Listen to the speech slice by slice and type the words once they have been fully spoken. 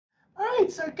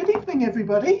Right, so good evening,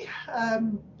 everybody. I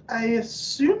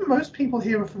assume most people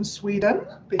here are from Sweden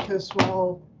because,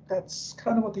 well, that's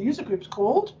kind of what the user group's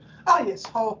called. Ah, yes,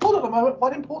 hold on a moment.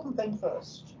 One important thing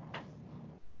first.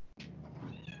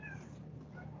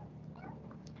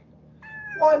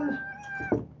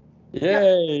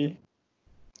 Yay! Yep.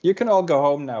 You can all go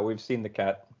home now. We've seen the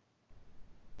cat.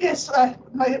 Yes,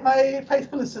 my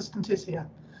faithful assistant is here.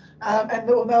 And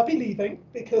will now be leaving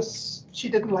because she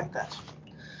didn't like that.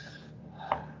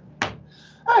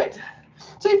 All right.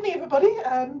 Good evening, everybody.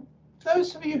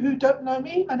 Those of you who don't know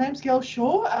me, my name's Gail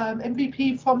Shaw,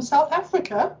 MVP from South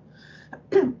Africa,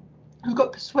 who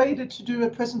got persuaded to do a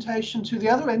presentation to the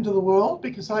other end of the world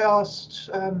because I asked,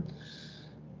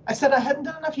 I said I hadn't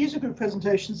done enough user group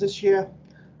presentations this year.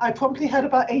 I promptly had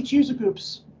about 8 user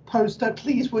groups posted,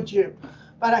 please would you,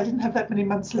 but I didn't have that many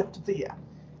months left of the year.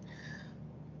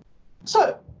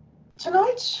 So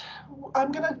tonight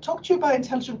I'm going to talk to you about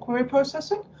intelligent query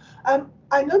processing.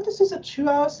 I know this is a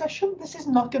 2-hour session. This is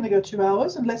not going to go 2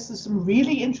 hours unless there's some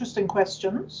really interesting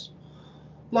questions.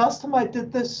 Last time I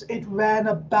did this, it ran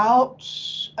about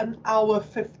 1 hour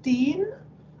 15.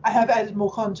 I have added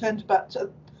more content, but at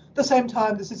the same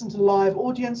time, this isn't a live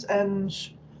audience, and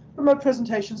remote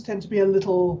presentations tend to be a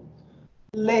little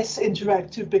less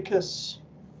interactive because,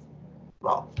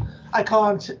 well, I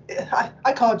can't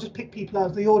just pick people out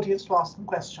of the audience to ask them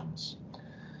questions.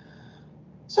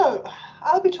 So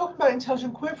I'll be talking about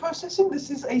intelligent query processing.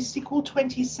 This is a SQL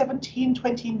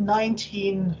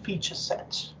 2017-2019 feature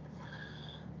set.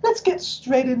 Let's get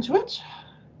straight into it,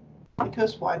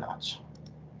 because why not?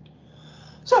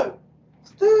 So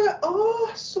there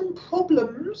are some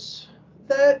problems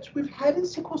that we've had in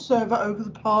SQL Server over the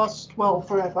past, well,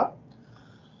 forever,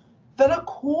 that are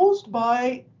caused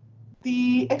by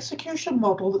the execution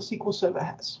model that SQL Server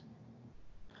has.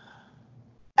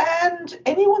 And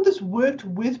anyone that's worked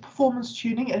with performance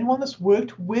tuning, anyone that's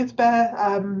worked with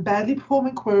badly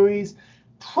performing queries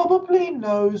probably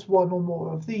knows one or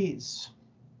more of these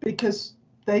because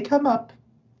they come up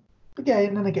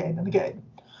again and again and again.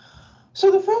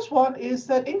 So the first one is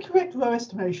that incorrect row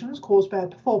estimations cause bad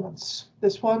performance.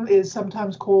 This one is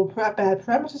sometimes called bad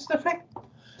parameter sniffing.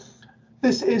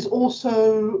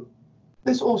 So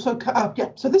this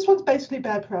one's basically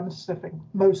bad parameter sniffing,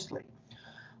 mostly.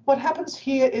 What happens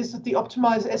here is that the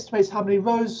optimizer estimates how many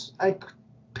rows a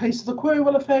case of the query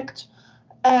will affect,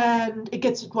 and it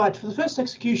gets it right for the first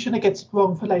execution, it gets it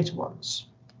wrong for later ones.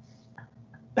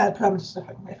 Bad parameter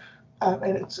sniffing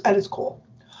at its core.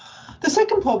 The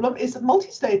second problem is that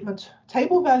multi-statement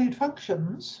table-valued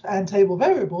functions and table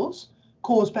variables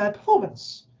cause bad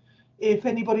performance. If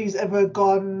anybody's ever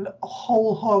gone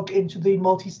whole hog into the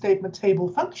multi-statement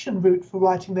table function route for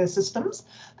writing their systems,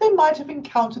 they might have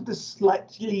encountered this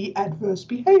slightly adverse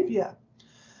behavior.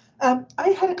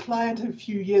 I had a client a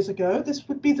few years ago. This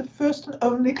would be the first and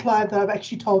only client that I've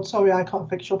actually told, sorry, I can't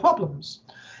fix your problems.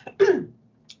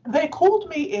 They called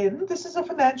me in. This is a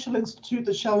financial institute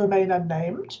that shall remain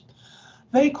unnamed.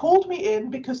 They called me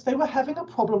in because they were having a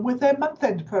problem with their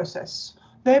month-end process.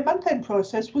 Their month-end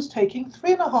process was taking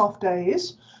 3.5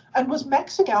 days and was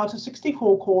maxing out a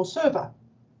 64-core server,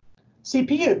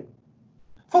 CPU,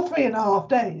 for 3.5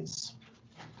 days.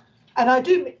 And I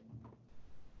do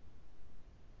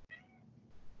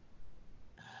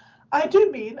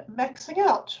mean maxing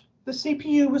out. The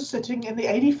CPU was sitting in the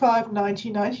 85,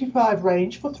 90, 95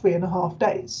 range for 3.5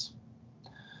 days.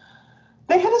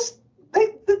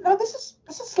 Now this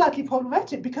is slightly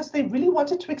problematic because they really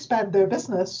wanted to expand their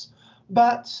business.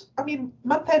 But I mean,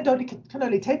 month-end can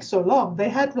only take so long. They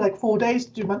had like 4 days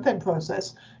to do month-end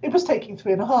process. It was taking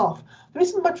 3.5. There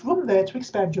isn't much room there to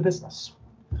expand your business.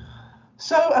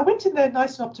 So I went in there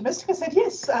nice and optimistic. I said,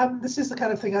 yes, this is the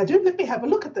kind of thing I do. Let me have a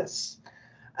look at this.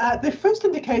 The first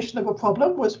indication of a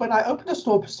problem was when I opened a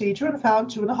store procedure and found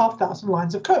 2,500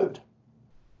 lines of code.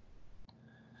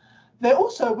 There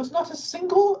also was not a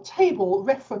single table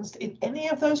referenced in any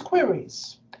of those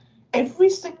queries. Every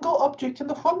single object in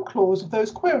the from clause of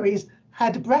those queries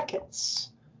had brackets,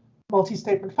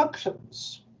 multi-statement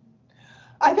functions.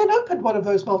 I then opened one of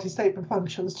those multi-statement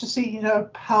functions to see,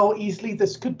 how easily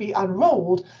this could be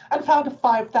unrolled, and found a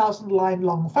 5,000 line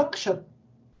long function,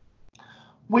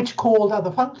 which called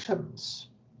other functions,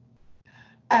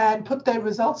 and put their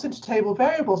results into table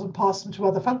variables and passed them to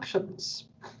other functions.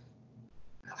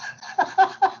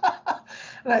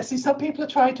 And I see some people are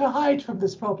trying to hide from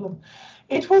this problem.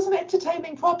 It was an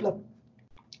entertaining problem.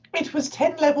 It was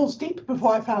 10 levels deep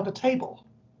before I found a table.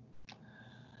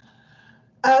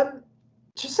 To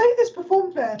say this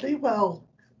performed badly, well,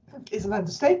 is an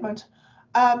understatement.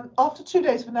 After 2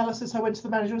 days of analysis, I went to the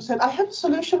manager and said, I have a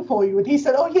solution for you. And he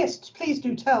said, oh, yes, please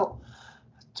do tell.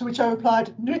 To which I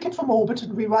replied, nuke it from orbit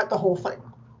and rewrite the whole thing.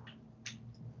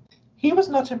 He was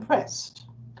not impressed.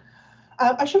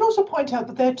 I should also point out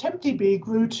that their TempDB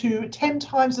grew to 10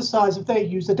 times the size of their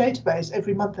user database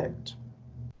every month end.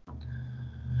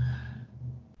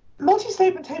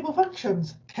 Multi-statement table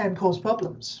functions can cause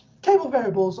problems. Table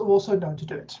variables are also known to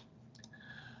do it.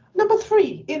 Number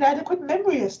 3, inadequate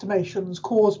memory estimations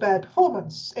cause bad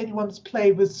performance. Anyone that's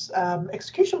played with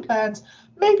execution plans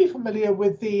may be familiar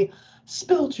with the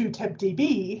spill to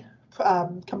tempdb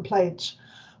complaint.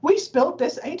 We spilled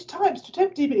this 8 times to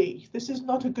tempdb. This is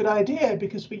not a good idea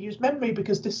because we use memory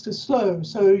because disk is slow.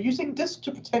 So using disk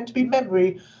to pretend to be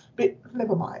memory, but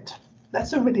never mind.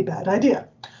 That's a really bad idea.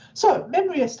 So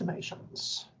memory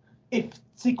estimations. If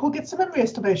SQL gets the memory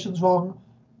estimations wrong,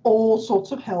 all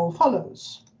sorts of hell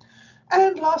follows.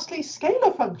 And lastly,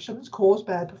 scalar functions cause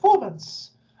bad performance.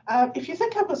 If you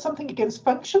think I've got something against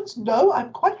functions, no,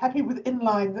 I'm quite happy with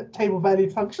inline table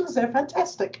valued functions. They're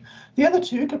fantastic. The other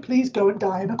two could please go and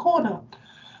die in a corner.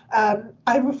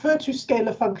 I refer to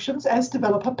scalar functions as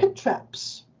developer pit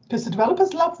traps because the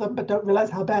developers love them but don't realize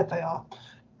how bad they are.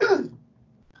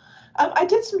 I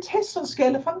did some tests on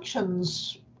scalar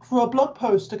functions for a blog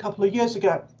post a couple of years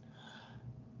ago.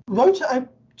 I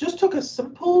just took a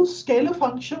simple scalar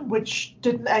function which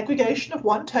did an aggregation of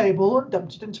one table and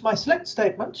dumped it into my select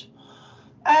statement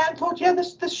and thought, yeah,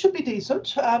 this should be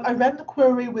decent. I ran the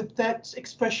query with that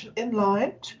expression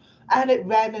inlined and it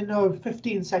ran in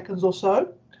 15 seconds or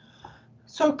so.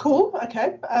 So cool,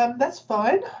 okay, that's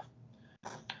fine.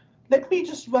 Let me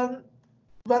just run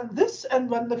this and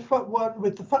run the front one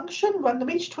with the function, run them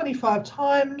each 25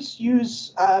 times,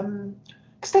 use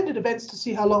extended events to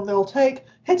see how long they'll take,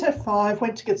 hit F5,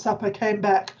 went to get supper, came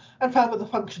back, and found that the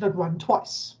function had run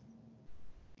twice.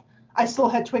 I still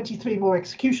had 23 more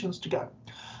executions to go.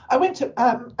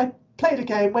 I played a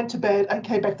game, went to bed, and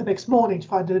came back the next morning to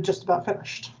find it had just about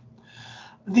finished.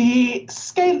 The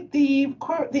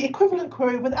equivalent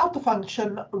query without the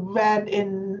function ran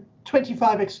in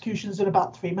 25 executions in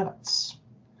about 3 minutes.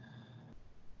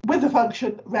 With the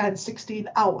function, ran 16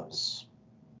 hours.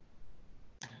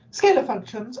 Scalar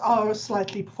functions are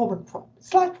slight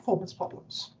performance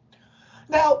problems.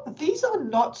 Now, these are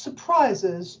not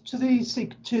surprises to the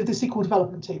SQL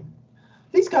development team.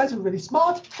 These guys are really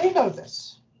smart. They know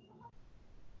this.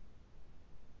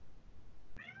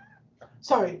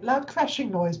 Sorry, loud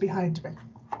crashing noise behind me.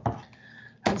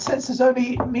 And since there's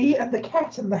only me and the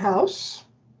cat in the house,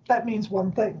 that means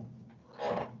one thing.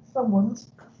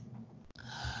 Someone's.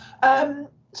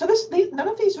 So none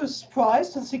of these were a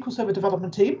surprise to the SQL Server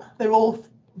development team. They're all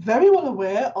very well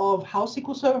aware of how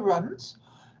SQL Server runs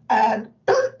and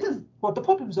what the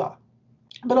problems are.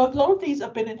 But a lot of these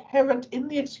have been inherent in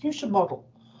the execution model.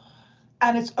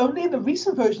 And it's only in the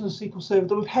recent versions of SQL Server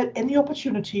that we've had any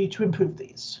opportunity to improve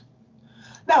these.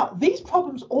 Now, these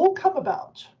problems all come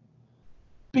about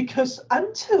because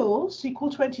until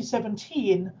SQL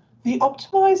 2017, the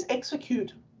optimize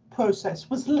execute process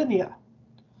was linear.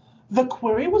 The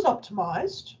query was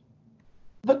optimized,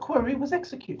 the query was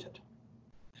executed.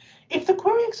 If the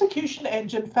query execution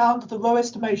engine found that the row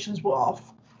estimations were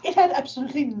off, it had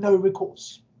absolutely no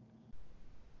recourse.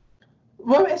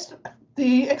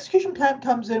 The execution plan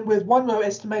comes in with one row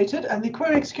estimated, and the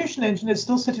query execution engine is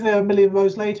still sitting there a million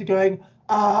rows later going,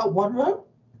 one row?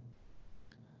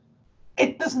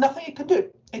 There's nothing it can do.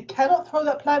 It cannot throw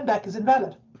that plan back as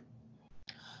invalid.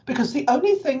 Because the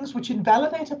only things which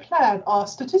invalidate a plan are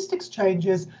statistics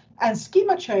changes and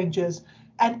schema changes,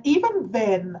 and even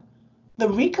then, the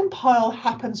recompile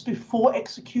happens before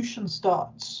execution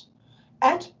starts.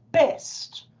 At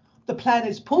best, the plan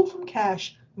is pulled from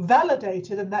cache,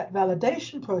 validated, and that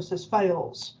validation process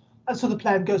fails, and so the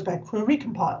plan goes back for a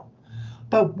recompile.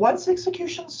 But once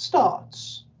execution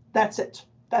starts, that's it.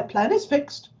 That plan is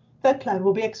fixed, that plan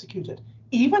will be executed,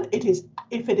 even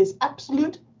if it is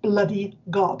absolute bloody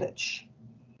garbage.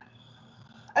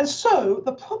 And so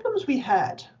the problems we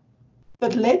had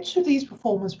that led to these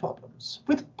performance problems,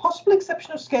 with possible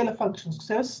exception of scalar functions, because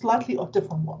they're a slightly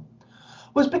different one,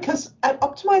 was because at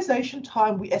optimization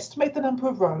time, we estimate the number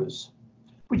of rows,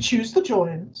 we choose the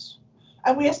joins,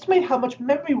 and we estimate how much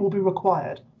memory will be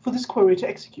required for this query to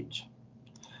execute.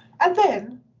 And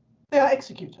then they are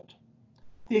executed.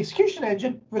 The execution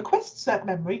engine requests that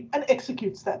memory and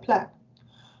executes that plan.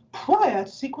 Prior to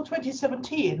SQL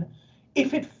 2017,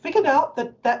 if it figured out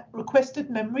that that requested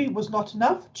memory was not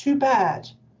enough, too bad.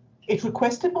 It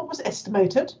requested what was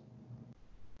estimated.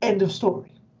 End of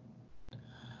story.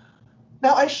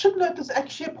 Now, I should note there's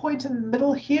actually a point in the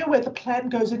middle here where the plan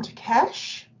goes into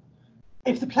cache.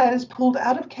 If the plan is pulled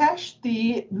out of cache,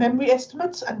 the memory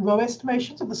estimates and row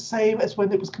estimations are the same as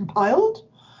when it was compiled.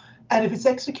 And if it's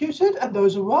executed and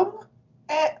those are wrong,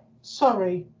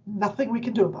 sorry, nothing we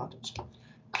can do about it.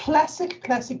 Classic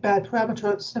bad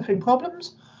parameter sniffing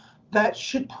problems that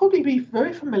should probably be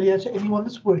very familiar to anyone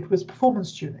that's worked with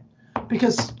performance tuning,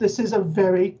 because this is a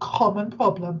very common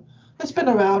problem that's been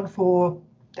around for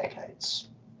decades.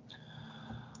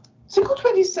 SQL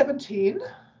 2017,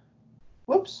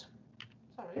 whoops,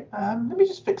 sorry, let me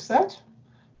just fix that.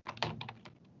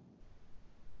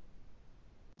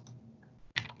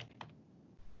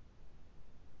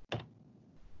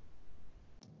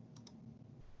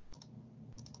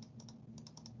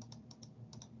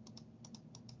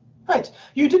 Right,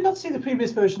 you did not see the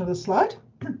previous version of the slide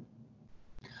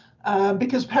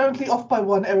because apparently off by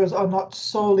one errors are not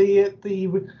solely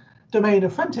the domain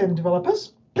of front-end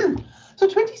developers. So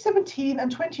 2017 and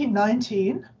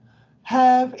 2019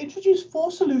 have introduced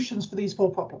 4 solutions for these 4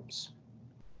 problems.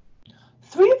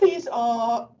 3 of these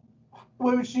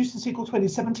were introduced in SQL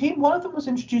 2017. 1 of them was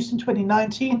introduced in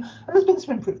 2019, and there's been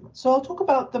some improvements. So I'll talk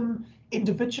about them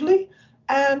individually,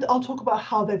 and I'll talk about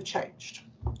how they've changed.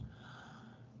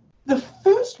 The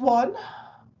first one,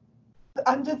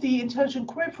 under the Intelligent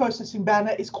Query Processing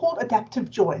banner, is called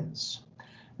adaptive joins.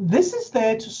 This is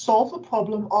there to solve the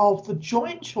problem of the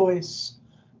join choice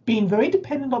being very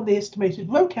dependent on the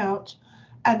estimated row count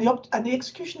and the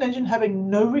execution engine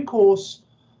having no recourse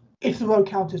if the row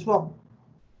count is wrong.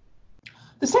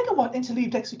 The second one,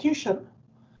 interleaved execution,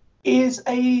 is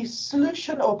a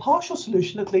solution, or partial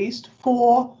solution at least,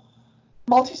 for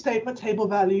multi-statement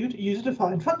table-valued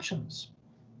user-defined functions.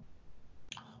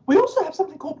 We also have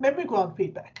something called memory grant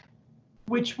feedback,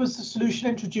 which was the solution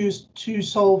introduced to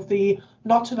solve the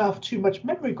not enough, too much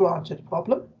memory granted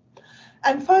problem.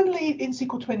 And finally, in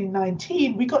SQL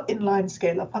 2019, we got inline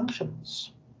scalar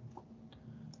functions.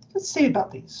 Let's see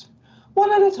about these.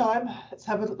 One at a time, let's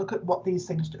have a look at what these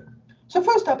things do. So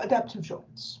first up, adaptive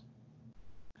joins.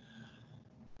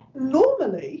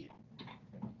 Normally,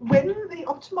 when the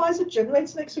optimizer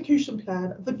generates an execution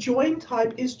plan, the join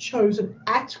type is chosen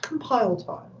at compile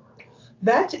time.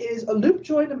 That is a loop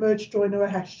join, a merge join, or a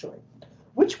hash join.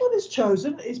 Which one is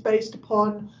chosen is based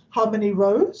upon how many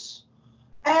rows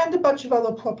and a bunch of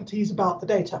other properties about the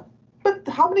data. But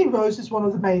how many rows is one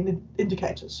of the main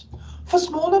indicators. For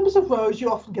small numbers of rows,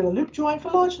 you often get a loop join.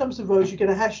 For large numbers of rows, you get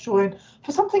a hash join.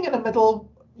 For something in the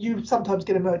middle, you sometimes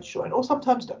get a merge join, or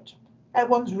sometimes don't. That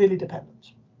one's really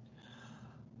dependent.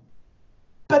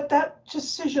 But that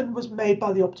decision was made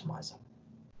by the optimizer.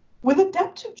 With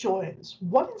adaptive joins,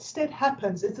 what instead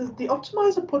happens is that the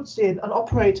optimizer puts in an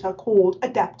operator called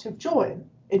adaptive join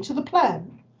into the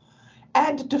plan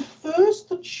and defers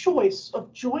the choice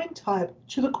of join type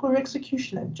to the query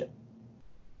execution engine.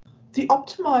 The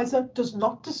optimizer does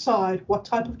not decide what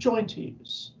type of join to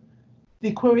use.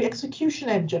 The query execution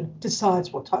engine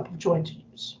decides what type of join to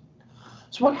use.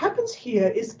 So what happens here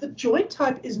is the join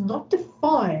type is not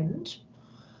defined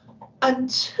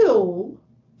until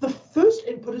the first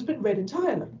input has been read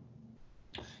entirely.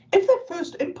 If that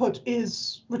first input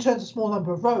returns a small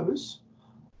number of rows,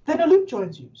 then a loop join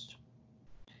is used.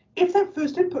 If that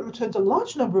first input returns a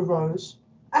large number of rows,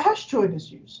 a hash join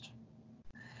is used.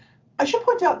 I should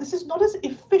point out this is not as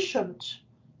efficient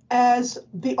as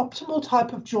the optimal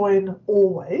type of join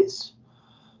always,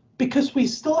 because we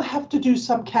still have to do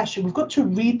some caching. We've got to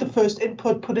read the first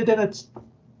input, put it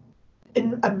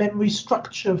in a memory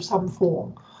structure of some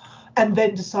form, and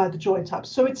then decide the join type.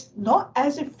 So it's not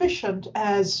as efficient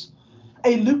as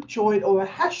a loop join or a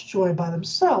hash join by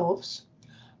themselves,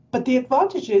 but the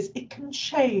advantage is it can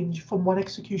change from one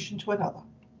execution to another.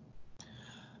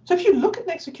 So if you look at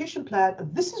an execution plan,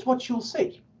 this is what you'll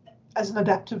see as an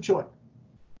adaptive join.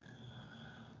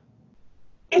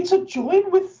 It's a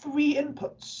join with 3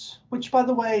 inputs, which, by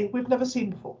the way, we've never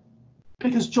seen before,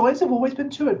 because joins have always been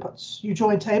 2 inputs. You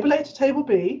join table A to table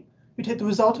B, you take the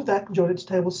result of that and join it to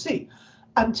table C.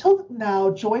 Until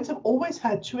now, joins have always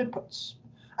had 2 inputs.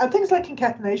 And things like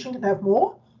concatenation can have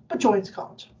more, but joins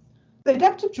can't. The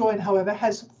adaptive join, however,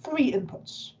 has 3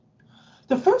 inputs.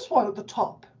 The first one at the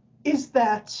top is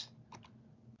that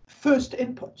first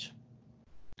input.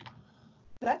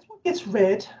 That's what gets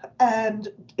read and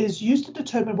is used to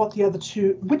determine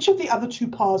which of the other 2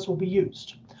 paths will be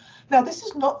used. Now, this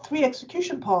is not 3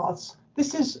 execution paths.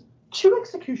 This is 2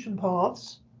 execution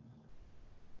paths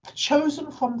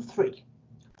chosen from 3.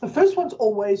 The first one's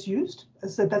always used,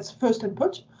 as I said, that's the first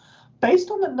input. Based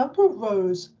on the number of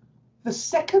rows, the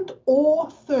second or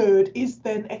third is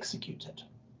then executed.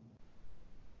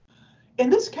 In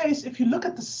this case, if you look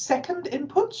at the second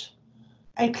input,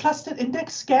 a clustered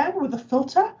index scan with a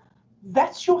filter,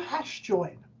 that's your hash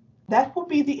join. That will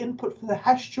be the input for the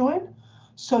hash join.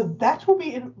 So that will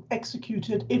be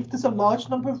executed if there's a large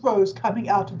number of rows coming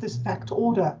out of this fact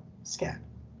order scan.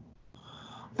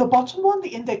 The bottom one, the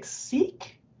index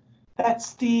seek,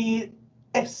 that's the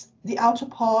outer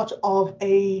part of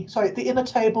the inner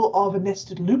table of a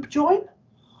nested loop join.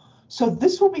 So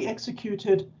this will be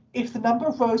executed if the number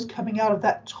of rows coming out of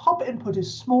that top input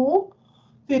is small.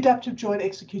 The adaptive join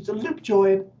executes a loop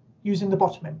join using the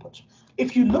bottom input.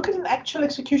 If you look at an actual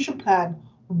execution plan,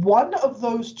 one of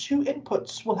those two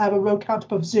inputs will have a row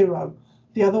count of 0.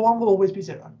 The other one will always be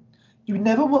 0. You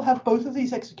never will have both of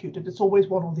these executed. It's always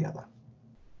one or the other.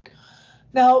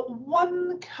 Now,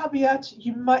 one caveat,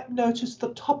 you might notice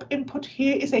the top input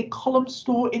here is a column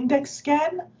store index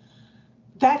scan.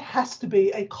 That has to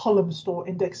be a column store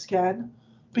index scan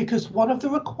because one of the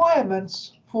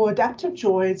requirements for adaptive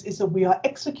joins is that we are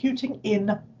executing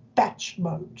in batch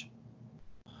mode.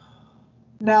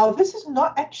 Now, this is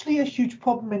not actually a huge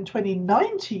problem in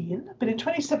 2019, but in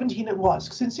 2017 it was,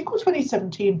 because in SQL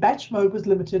 2017, batch mode was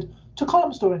limited to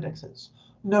column store indexes.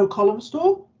 No column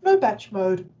store, no batch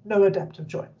mode, no adaptive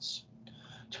joins.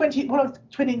 One of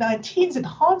 2019's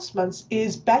enhancements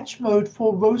is batch mode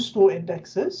for row store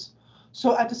indexes.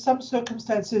 So under some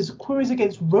circumstances, queries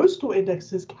against row store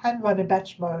indexes can run in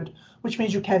batch mode, which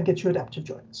means you can get your adaptive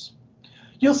joins.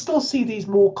 You'll still see these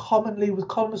more commonly with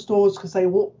column stores because they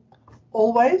will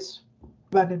always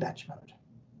run in batch mode.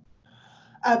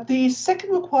 The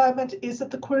second requirement is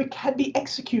that the query can be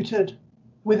executed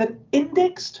with an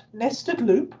indexed nested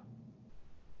loop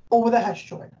or with a hash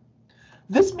join.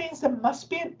 This means there must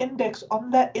be an index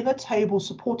on that inner table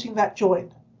supporting that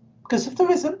join, because if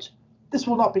there isn't, this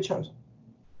will not be chosen.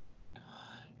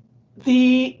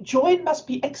 The join must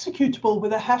be executable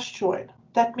with a hash join.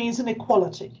 That means an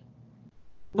equality.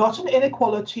 Not an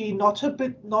inequality, not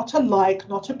a like,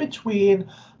 not a between,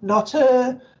 not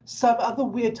some other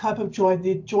weird type of join.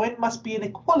 The join must be an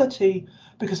equality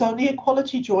because only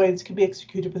equality joins can be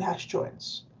executed with hash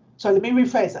joins. So let me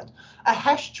rephrase that. A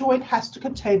hash join has to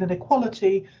contain an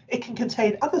equality. It can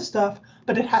contain other stuff,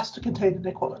 but it has to contain an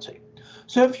equality.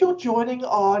 So if you're joining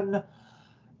on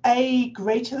A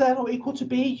greater than or equal to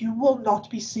B, you will not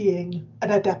be seeing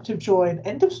an adaptive join,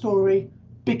 end of story,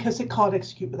 because it can't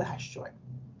execute with a hash join.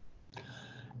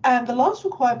 And the last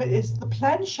requirement is the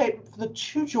plan shape for the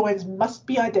two joins must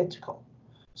be identical.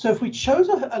 So if we chose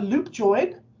a loop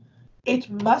join, it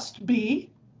must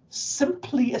be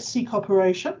simply a seek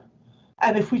operation.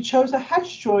 And if we chose a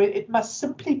hash join, it must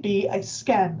simply be a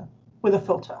scan with a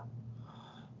filter.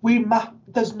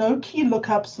 There's no key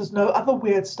lookups, there's no other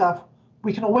weird stuff.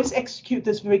 We can always execute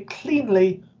this very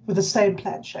cleanly with the same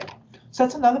plan shape. So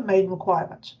that's another main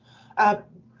requirement.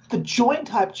 The join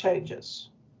type changes.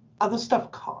 Other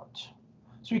stuff can't.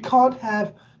 So we can't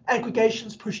have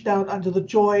aggregations pushed down under the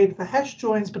join for hash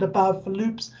joins, but above for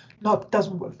loops.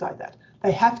 Doesn't work like that.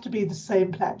 They have to be the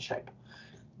same plan shape.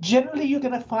 Generally, you're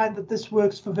going to find that this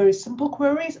works for very simple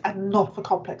queries and not for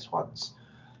complex ones.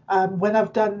 When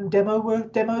I've done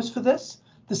demos for this,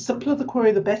 the simpler the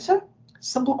query, the better.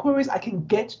 Simple queries I can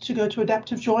get to go to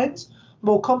adaptive joins.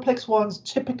 More complex ones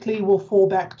typically will fall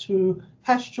back to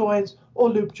hash joins or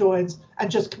loop joins and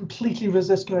just completely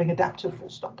resist going adaptive full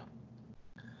stop.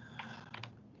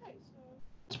 Okay, so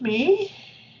let me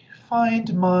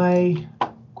find my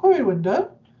query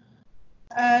window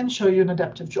and show you an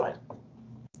adaptive join.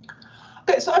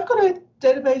 Okay, so I've got a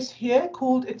database here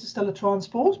called Interstellar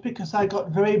Transport because I got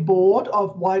very bored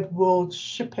of Wide World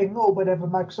Shipping or whatever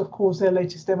Microsoft calls their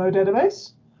latest demo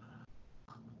database.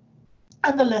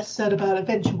 And the less said about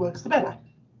AdventureWorks, the better.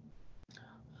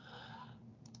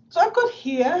 So I've got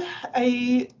here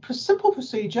a simple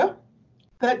procedure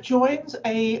that joins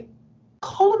a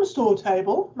column store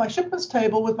table, my shipments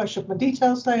table with my shipment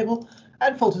details table,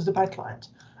 and filters it by client.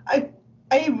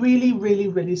 A really, really,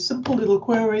 really simple little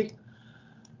query.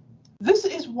 This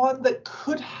is one that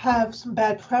could have some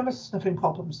bad parameter sniffing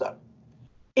problems though.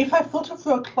 If I filter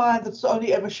for a client that's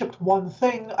only ever shipped one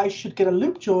thing, I should get a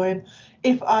loop join.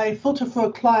 If I filter for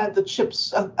a client that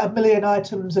ships a million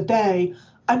items a day,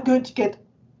 I'm going to get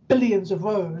billions of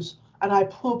rows, and I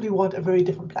probably want a very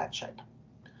different plan shape.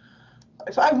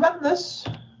 If I run this,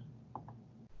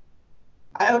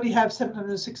 I only have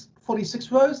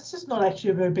 746 rows. This is not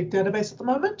actually a very big database at the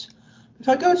moment. If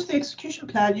I go to the execution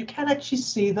plan, you can actually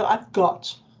see that I've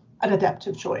got an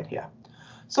adaptive join here.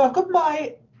 So I've got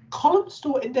my column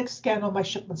store index scan on my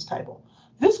shipments table.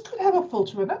 This could have a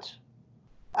filter in it,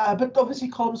 but obviously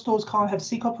column stores can't have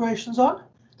seek operations on.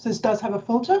 So this does have a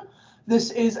filter.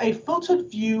 This is a filtered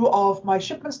view of my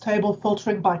shipments table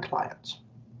filtering by client.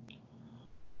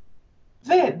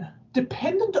 Then,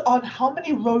 dependent on how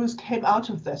many rows came out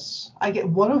of this, I get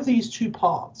one of these two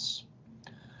paths.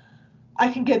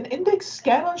 I can get an index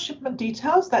scan on shipment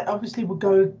details. That obviously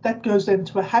goes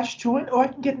into a hash join, or I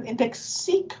can get an index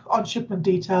seek on shipment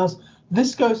details.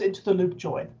 This goes into the loop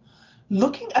join.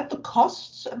 Looking at the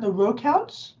costs and the row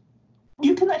counts,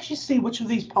 you can actually see which of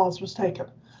these paths was taken.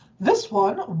 This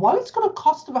one, while it's got a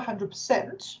cost of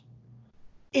 100%,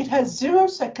 it has 0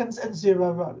 seconds and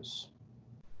 0 rows.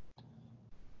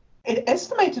 It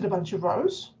estimated a bunch of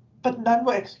rows, but none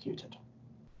were executed.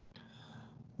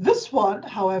 This one,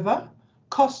 however,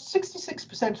 cost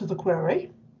 66% of the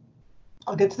query.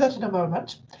 I'll get to that in a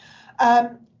moment.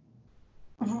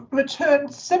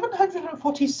 Returned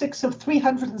 746 of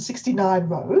 369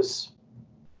 rows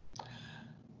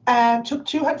and took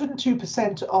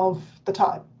 202% of the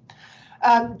time.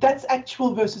 That's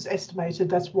actual versus estimated.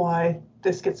 That's why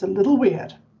this gets a little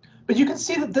weird. But you can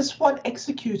see that this one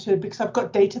executed because I've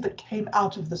got data that came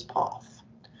out of this path.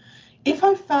 If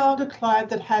I found a client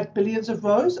that had billions of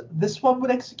rows, this one would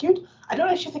execute. I don't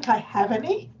actually think I have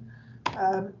any.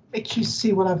 Let you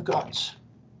see what I've got.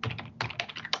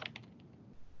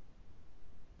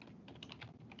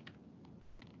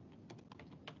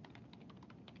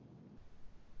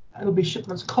 It'll be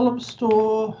shipments column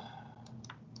store.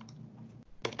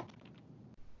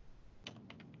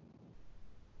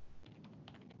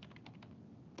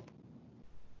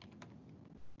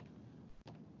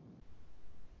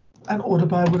 An order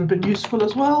by would have been useful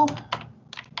as well. So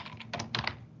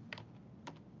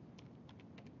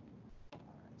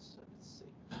let's see.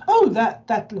 Oh,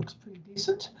 that looks pretty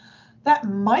decent. That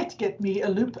might get me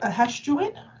a hash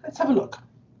join. Let's have a look.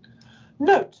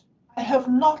 Note, I have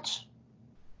not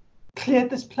cleared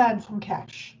this plan from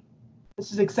cache.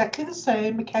 This is exactly the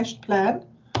same, a cached plan.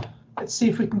 Let's see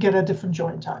if we can get a different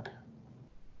join type.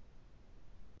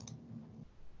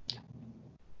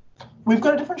 We've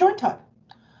got a different join type.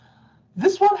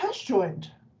 This one hash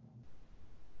joined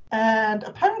and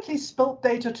apparently spilt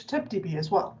data to TempDB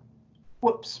as well.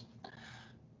 Whoops.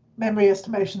 Memory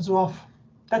estimations are off.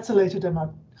 That's a later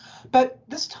demo. But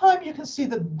this time you can see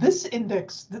that this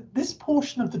index, this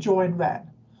portion of the join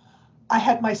ran. I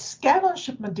had my scan on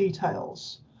shipment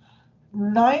details.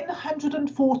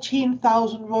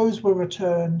 914,000 rows were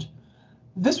returned.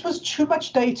 This was too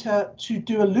much data to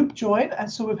do a loop join, and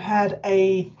so we've had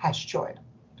a hash join.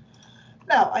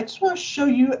 Now, I just want to show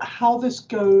you how this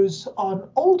goes on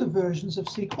older versions of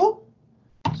SQL.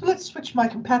 So let's switch my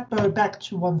compat mode back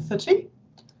to 130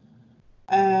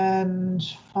 and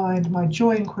find my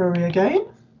join query again.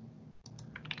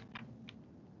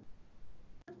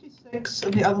 56,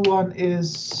 and the other one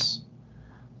is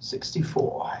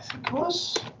 64, I think it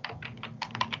was.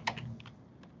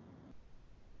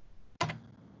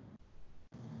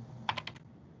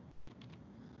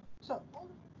 So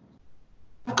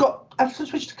I've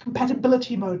switched to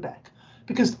compatibility mode back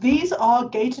because these are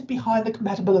gated behind the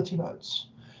compatibility modes.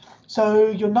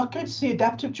 So you're not going to see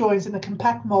adaptive joins in the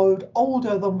compat mode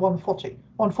older than 140,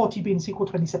 140 being SQL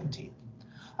 2017.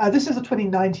 This is a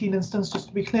 2019 instance, just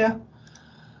to be clear.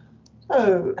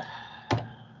 So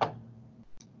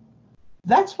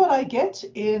that's what I get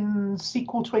in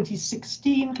SQL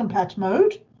 2016 compat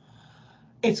mode.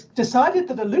 It's decided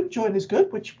that a loop join is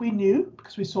good, which we knew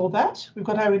because we saw that. We've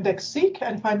got our index seek,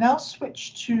 and if I now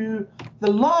switch to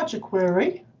the larger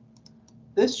query,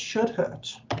 this should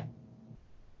hurt.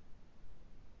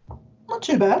 Not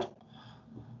too bad,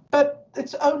 but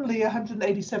it's only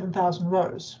 187,000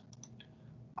 rows.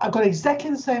 I've got exactly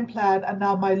the same plan, and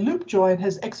now my loop join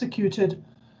has executed.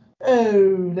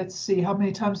 Oh, let's see, how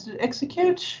many times did it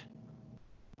execute?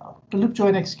 Oh, the loop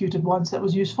join executed once, that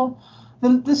was useful.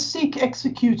 The seek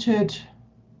executed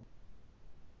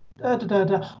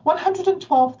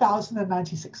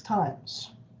 112,096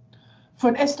 times for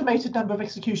an estimated number of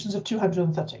executions of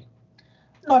 230.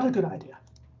 Not a good idea.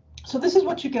 So this is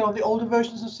what you get on the older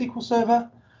versions of SQL Server.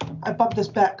 I bumped this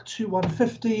back to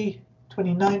 150,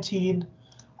 2019,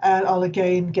 and I'll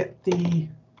again get the,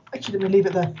 actually let me leave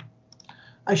it there.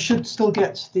 I should still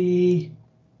get the,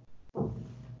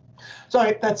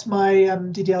 sorry, that's my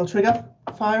DDL trigger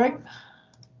firing.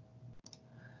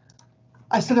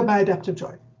 I still have my adaptive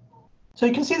join. So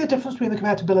you can see the difference between the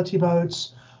compatibility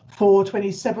modes for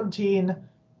 2017,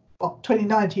 well,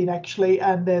 2019 actually,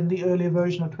 and then the earlier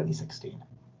version of 2016.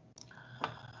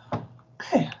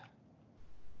 Okay.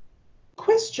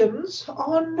 Questions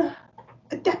on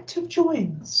adaptive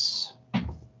joins?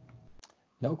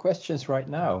 No questions right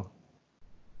now.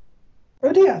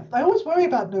 Oh dear, I always worry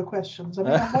about no questions.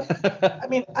 I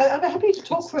mean, I'm happy to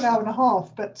talk for an hour and a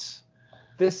half, but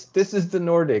This is the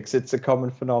Nordics. It's a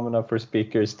common phenomenon for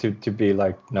speakers to be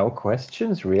like, no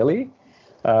questions, really?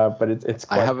 But it's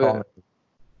quite common.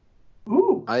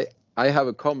 Ooh. I have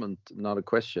a comment, not a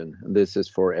question. This is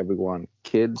for everyone.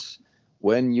 Kids,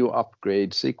 when you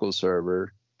upgrade SQL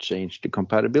Server, change the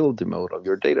compatibility mode of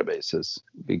your databases,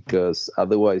 because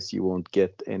otherwise you won't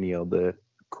get any of the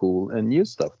cool and new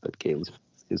stuff that Gail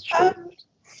is showing.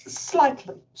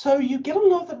 Slightly. So you get a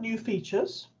lot of the new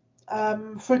features.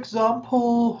 For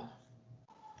example,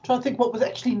 I'm trying to think what was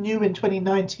actually new in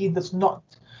 2019 that's not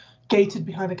gated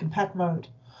behind a compat mode.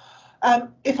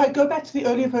 If I go back to the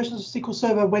earlier versions of SQL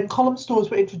Server, when column stores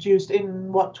were introduced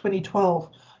in, 2012,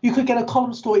 you could get a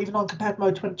column store even on compat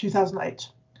mode 2008,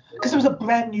 because it was a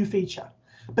brand new feature.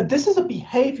 But this is a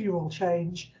behavioral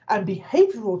change, and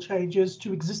behavioral changes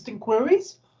to existing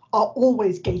queries are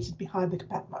always gated behind the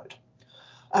compat mode.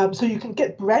 So you can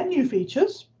get brand new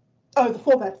features. Oh, the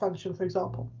format function, for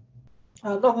example.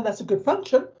 Not that that's a good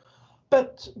function,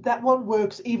 but that one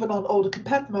works even on older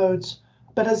compat modes.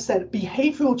 But as I said,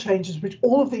 behavioral changes, which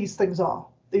all of these things are,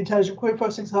 the intelligent query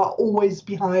processing are always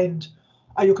behind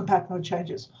your compat mode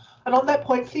changes. And on that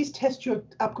point, please test your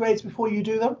upgrades before you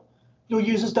do them. Your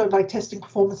users don't like testing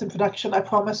performance in production, I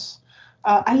promise.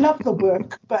 I love the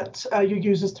work, but your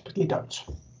users typically don't.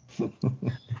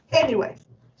 Anyway,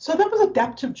 so that was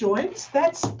adaptive joins.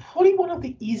 That's probably one of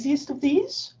the easiest of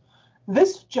these.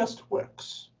 This just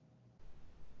works.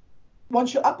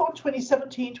 Once you're up on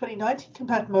 2017, 2019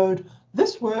 compat mode,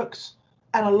 this works,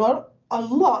 and a lot,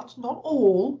 not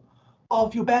all,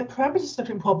 of your bad parameter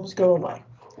sniffing problems go away.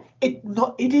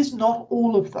 It is not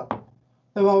all of them.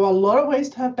 There are a lot of ways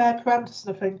to have bad parameter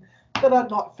sniffing that are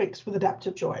not fixed with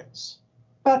adaptive joins.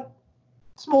 But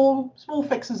small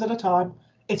fixes at a time,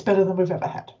 it's better than we've ever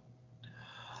had.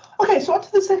 Okay, so on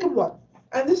to the second one.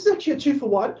 And this is actually a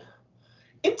 2-for-1.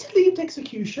 Interleaved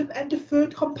execution and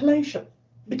deferred compilation,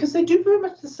 because they do very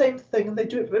much the same thing and they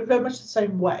do it very much the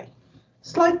same way.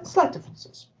 Slight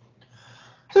differences.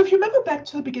 So if you remember back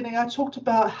to the beginning, I talked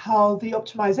about how the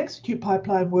optimize execute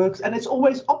pipeline works, and it's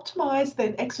always optimize,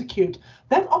 then execute.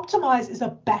 That optimize is a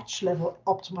batch level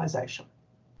optimization.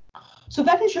 So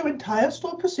that is your entire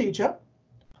stored procedure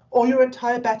or your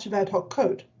entire batch of ad hoc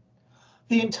code.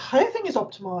 The entire thing is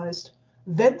optimized,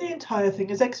 then the entire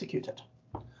thing is executed.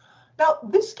 Now,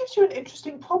 this gives you an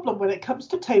interesting problem when it comes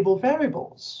to table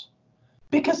variables,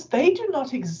 because they do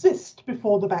not exist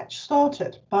before the batch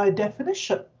started. By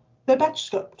definition, they're batch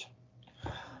scoped.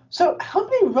 So how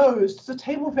many rows does a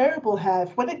table variable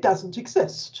have when it doesn't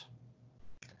exist?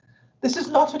 This is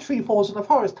not a tree falls in a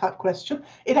forest type question.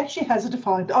 It actually has a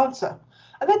defined answer.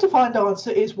 And that defined answer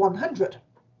is 100,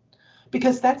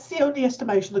 because that's the only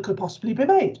estimation that could possibly be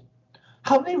made.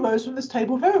 How many rows from this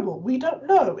table variable? We don't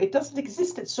know. It doesn't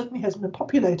exist. It certainly hasn't been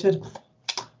populated.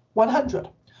 100.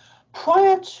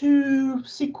 Prior to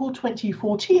SQL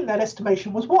 2014, that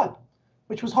estimation was 1,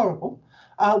 which was horrible.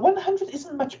 100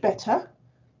 isn't much better,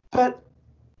 but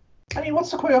I mean, what's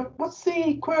the query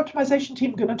optimization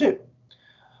team going to do?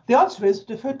 The answer is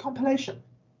deferred compilation.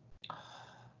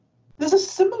 There's a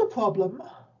similar problem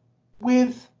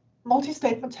with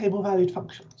multi-statement table-valued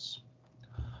functions.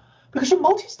 Because your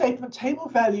multi-statement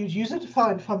table-valued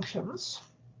user-defined functions,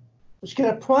 which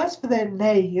get a price for their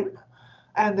name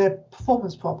and their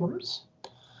performance problems,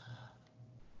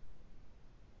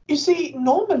 you see,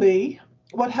 normally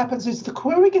what happens is the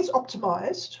query gets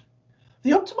optimized.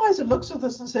 The optimizer looks at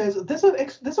this and says,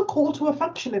 there's a call to a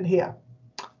function in here.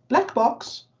 Black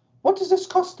box, what does this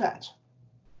cost at?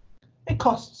 It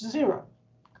costs 0,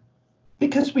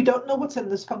 because we don't know what's in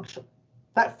this function.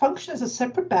 That function is a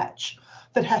separate batch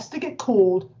that has to get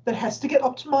called, that has to get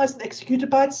optimized and executed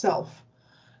by itself.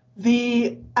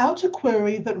 The outer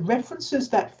query that references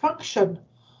that function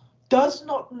does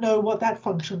not know what that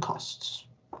function costs.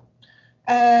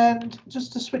 And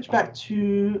just to switch back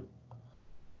to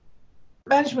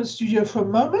Management Studio for a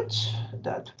moment,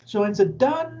 that joins are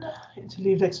done,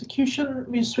 interleaved execution. Let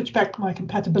me just switch back to my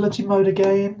compatibility mode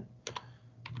again.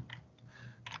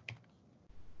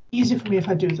 Easier for me if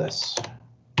I do this.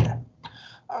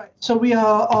 All right, so we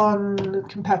are on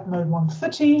compat mode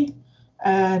 130,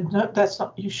 and no, that's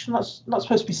not, you should not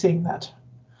supposed to be seeing that.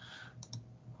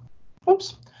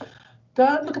 Whoops,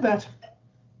 don't look at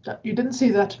that. You didn't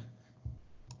see that.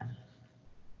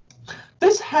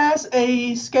 This has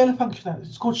a scalar functionality.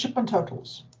 It's called shipment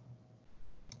totals.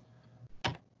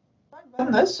 If I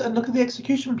run this and look at the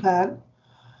execution plan,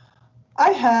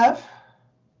 I have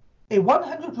a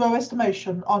 100 row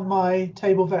estimation on my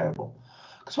table variable.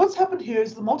 Because what's happened here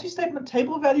is the multi-statement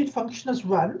table valued function is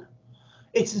run,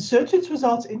 it's inserted its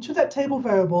results into that table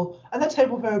variable, and that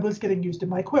table variable is getting used in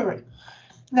my query.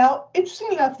 Now,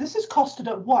 interestingly enough, this is costed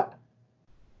at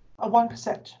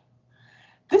 1%.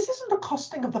 This isn't the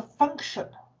costing of the function.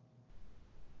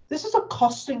 This is a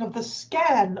costing of the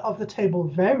scan of the table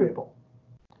variable.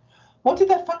 What did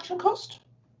that function cost?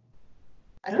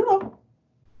 I don't know.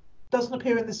 Doesn't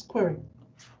appear in this query.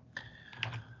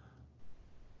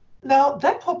 Now,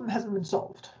 that problem hasn't been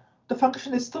solved. The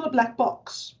function is still a black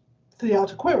box for the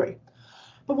outer query.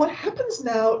 But what happens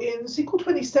now in SQL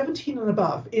 2017 and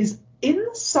above is,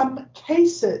 in some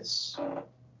cases,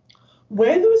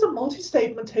 where there is a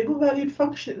multi-statement table-valued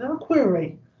function in a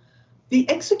query, the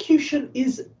execution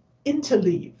is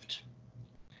interleaved.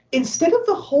 Instead of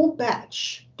the whole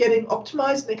batch getting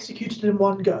optimized and executed in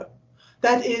one go,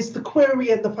 that is the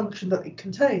query and the function that it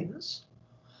contains,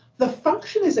 the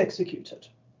function is executed.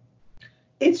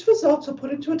 Its results are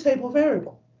put into a table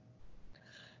variable.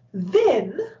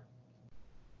 Then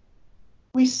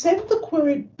we send the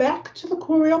query back to the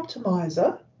query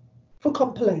optimizer for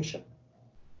compilation.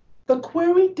 The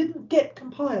query didn't get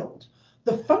compiled.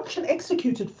 The function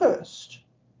executed first.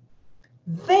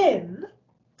 Then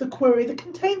the query that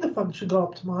contained the function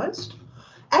got optimized,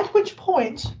 at which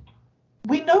point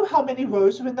we know how many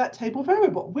rows are in that table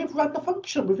variable. We've run the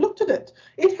function, we've looked at it.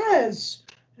 It has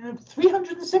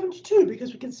 372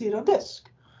 because we can see it on disk,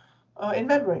 in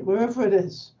memory, wherever it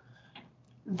is.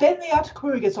 Then the outer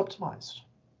query gets optimized.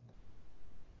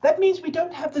 That means we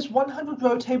don't have this 100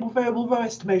 row table variable row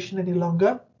estimation any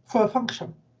longer for a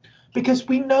function, because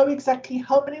we know exactly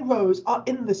how many rows are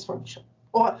in this function,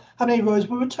 or how many rows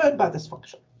were returned by this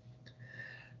function.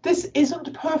 This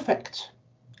isn't perfect.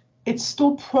 It's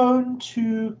still prone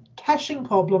to caching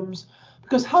problems,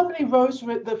 because how many rows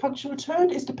the function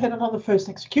returned is dependent on the first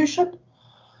execution.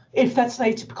 If that's an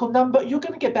atypical number, you're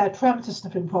going to get bad parameter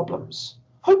sniffing problems.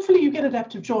 Hopefully you get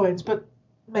adaptive joins, but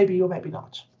maybe or maybe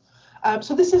not.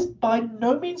 So this is by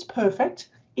no means perfect.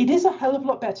 It is a hell of a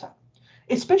lot better,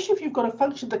 especially if you've got a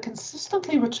function that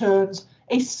consistently returns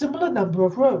a similar number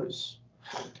of rows.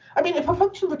 I mean, if a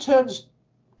function returns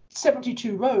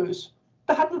 72 rows,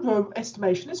 the 100 row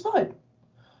estimation is fine.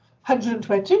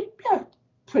 120, yeah,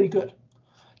 pretty good.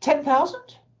 10,000?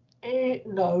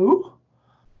 No.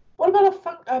 What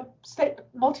about a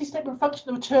multi-statement function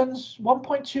that returns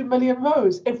 1.2 million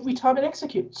rows every time it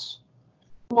executes?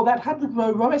 Well, that 100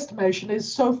 row estimation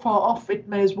is so far off, it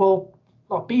may as well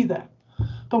not be there.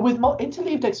 But with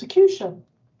interleaved execution,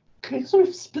 we sort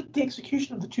of split the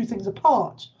execution of the two things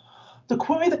apart. The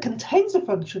query that contains a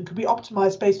function could be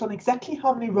optimized based on exactly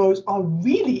how many rows are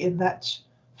really in that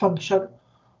function,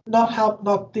 not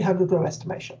the 100 row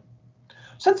estimation.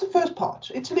 So that's the first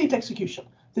part, interleaved execution.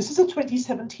 This is a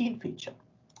 2017 feature.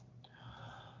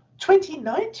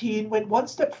 2019 went one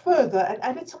step further and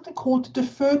added something called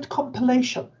deferred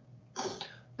compilation.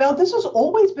 Now, this has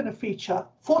always been a feature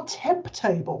for temp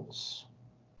tables.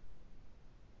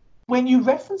 When you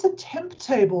reference a temp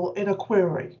table in a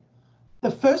query, the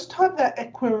first time that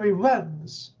a query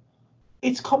runs,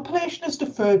 its compilation is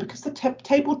deferred because the temp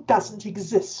table doesn't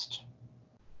exist.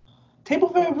 Table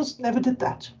variables never did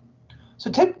that. So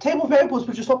table variables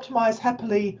were just optimized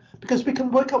happily because we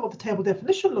can work out what the table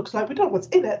definition looks like. We don't know what's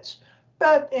in it,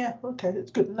 but yeah, okay,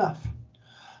 it's good enough.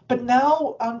 But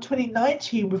now on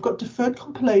 2019, we've got deferred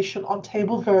compilation on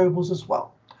table variables as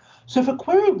well. So if a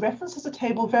query references a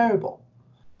table variable,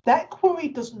 that query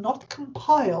does not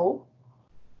compile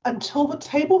until the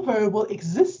table variable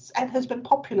exists and has been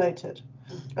populated,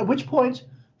 at which point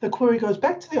the query goes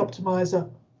back to the optimizer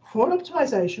for an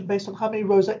optimization based on how many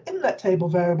rows are in that table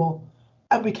variable,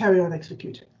 and we carry on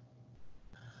executing.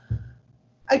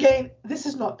 Again, this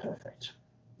is not perfect.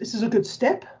 This is a good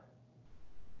step,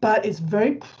 but it's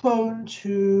very prone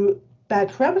to bad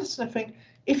parameter sniffing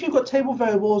if you've got table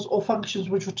variables or functions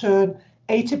which return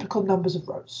atypical numbers of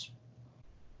rows.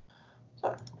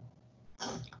 So,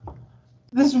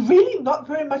 there's really not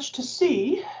very much to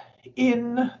see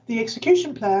in the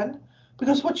execution plan,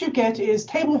 because what you get is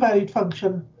table valued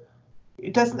function.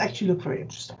 It doesn't actually look very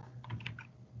interesting.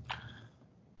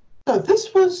 So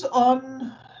this was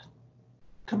on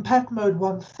compat mode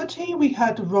 130. We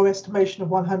had a row estimation of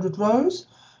 100 rows,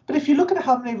 but if you look at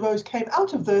how many rows came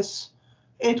out of this,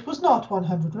 it was not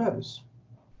 100 rows.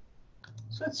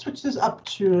 So let's switch this up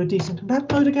to a decent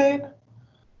compat mode again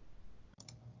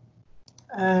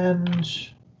and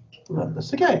run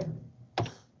this again.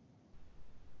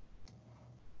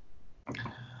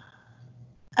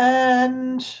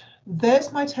 And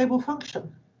there's my table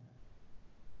function.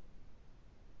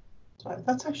 So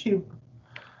that's actually,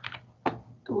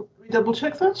 we double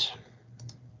check that.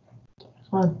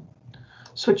 Come on,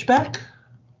 switch back.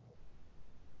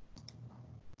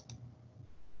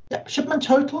 Yep, shipment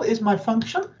total is my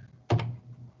function.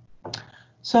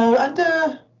 So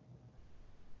under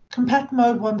compat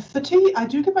mode 130, I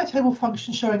do get my table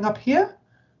function showing up here,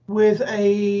 with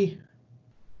a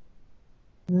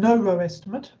no row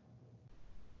estimate.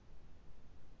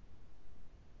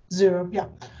 0, yeah.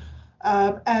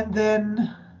 And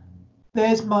then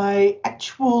there's my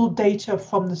actual data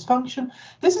from this function.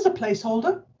 This is a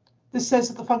placeholder. This says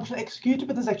that the function executed,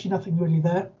 but there's actually nothing really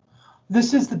there.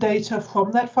 This is the data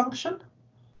from that function,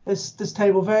 this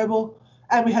table variable,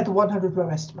 and we had the 100 row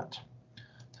estimate.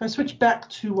 So I switch back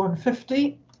to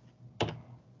 150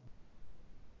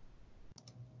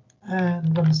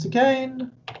 and run this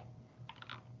again.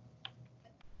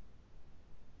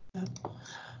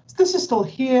 This is still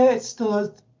here. It's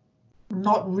still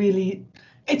not really,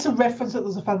 it's a reference that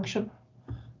there's a function.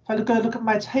 If I go look at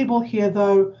my table here,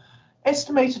 though,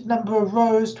 estimated number of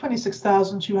rows,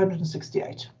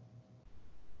 26,268.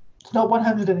 It's not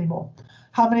 100 anymore.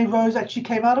 How many rows actually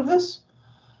came out of this?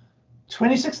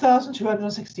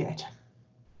 26,268.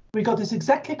 We got this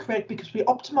exactly correct because we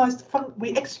optimized,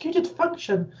 we executed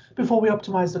function before we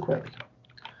optimized the query.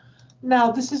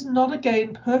 Now, this is not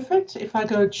again perfect. If I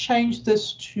go change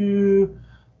this to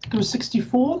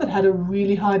 64, that had a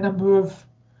really high number of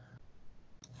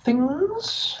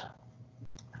things.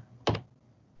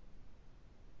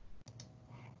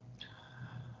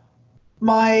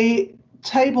 My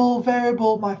table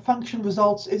variable, my function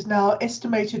results is now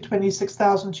estimated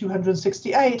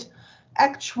 26,268.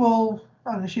 Actual,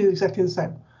 I'm actually exactly the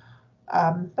same.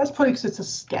 That's probably because it's a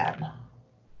scan.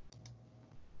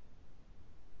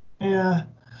 Yeah.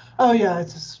 Oh yeah,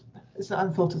 it's an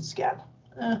unfiltered scan.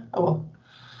 Oh well.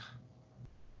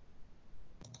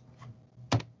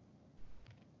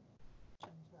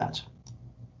 That.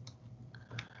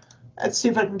 Let's see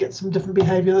if I can get some different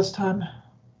behavior this time.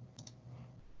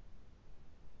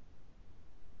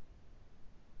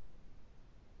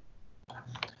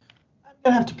 I'm going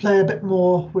to have to play a bit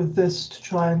more with this to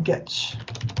try and get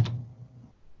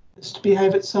this to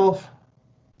behave itself.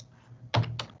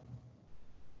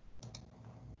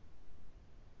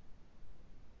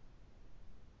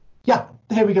 Yeah,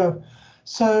 here we go.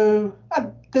 So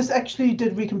this actually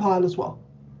did recompile as well.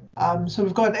 So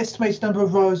we've got an estimated number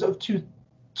of rows of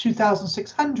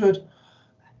 2,600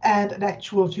 and an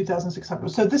actual 2,600.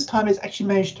 So this time it's actually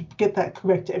managed to get that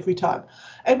correct every time.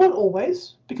 It won't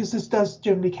always, because this does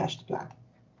generally cache the plan.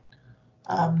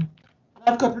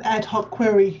 I've got an ad hoc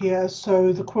query here,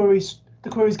 so the query's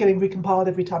getting recompiled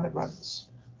every time it runs,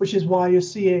 which is why you're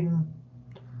seeing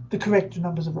the correct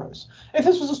numbers of rows. If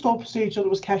this was a stored procedure that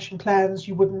was caching plans,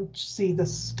 you wouldn't see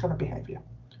this kind of behavior.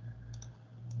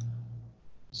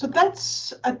 So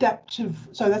that's adaptive,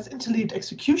 so that's interleaved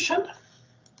execution,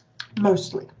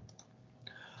 mostly.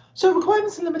 So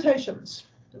requirements and limitations,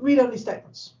 read-only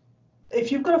statements.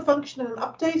 If you've got a function and an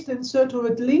update, an insert or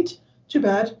a delete, too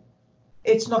bad,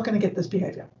 it's not going to get this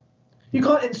behavior. You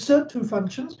can't insert two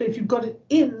functions, but if you've got it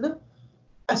in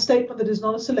a statement that is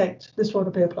not a select, this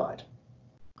won't be applied.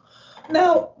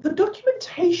 Now, the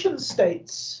documentation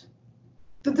states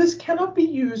that this cannot be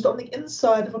used on the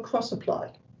inside of a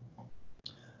cross-apply.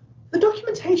 The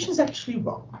documentation is actually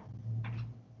wrong.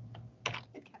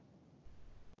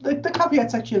 The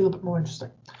caveat's actually a little bit more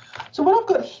interesting. So what I've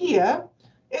got here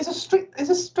is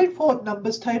a straightforward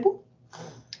numbers table,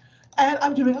 and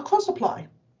I'm doing a cross-apply.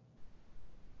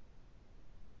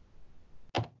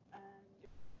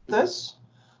 This,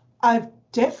 I've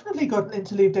definitely got an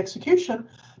interleaved execution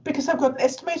because I've got an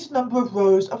estimated number of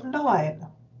rows of 9.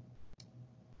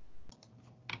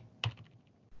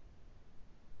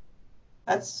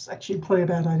 That's actually probably a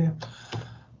bad idea.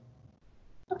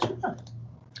 Not too bad.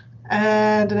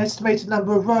 And an estimated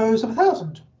number of rows of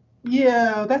 1,000.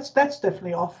 Yeah, that's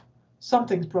definitely off.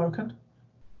 Something's broken.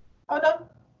 Oh no,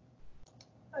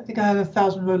 I think I have a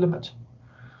 1,000 row limit.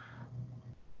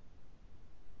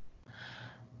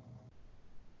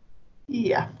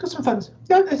 Yeah, got some funds.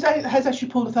 Yeah, it has actually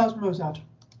pulled 1,000 rows out.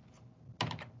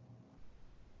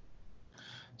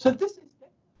 So this is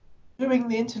doing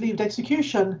the interleaved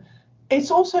execution. It's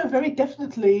also very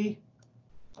definitely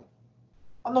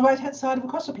on the right-hand side of a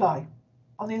cross-apply,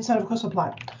 on the inside of a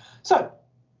cross-apply. So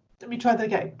let me try that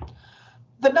again.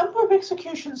 The number of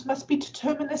executions must be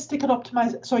deterministic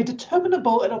and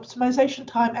determinable at optimization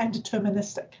time and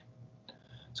deterministic.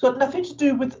 It's got nothing to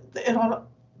do with it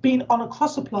being on a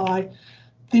cross-apply.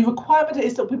 The requirement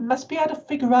is that we must be able to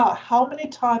figure out how many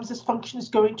times this function is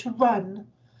going to run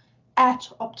at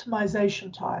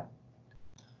optimization time.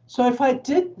 So if I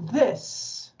did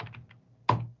this,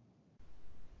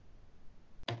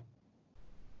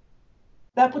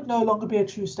 that would no longer be a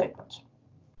true statement,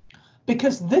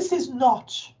 because this is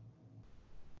not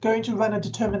going to run a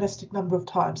deterministic number of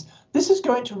times. This is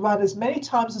going to run as many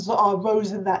times as there are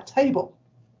rows in that table.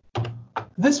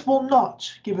 This will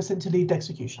not give us interleaved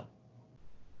execution.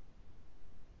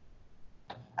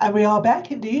 And we are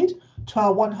back indeed to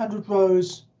our 100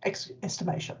 rows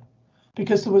estimation,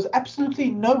 because there was absolutely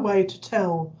no way to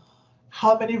tell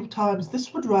how many times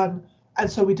this would run, and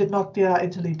so we did not do our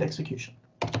interleaved execution.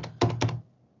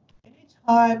 Any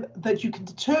time that you can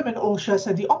determine, or should I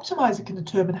say the optimizer can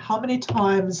determine how many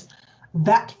times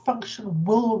that function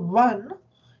will run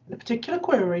in a particular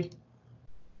query,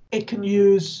 it can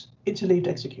use interleaved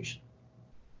execution.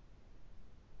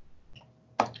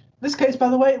 In this case, by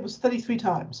the way, it was 33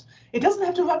 times. It doesn't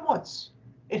have to run once.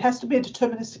 It has to be a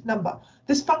deterministic number.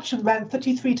 This function ran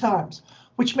 33 times,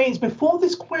 which means before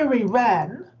this query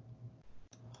ran,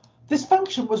 this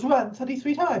function was run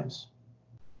 33 times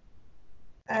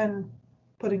and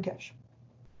put in cache.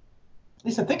 At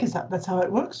least I think that's how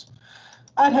it works.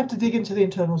 I'd have to dig into the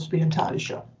internals to be entirely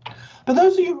sure. But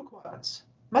those are your requirements.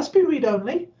 Must be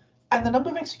read-only, and the number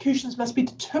of executions must be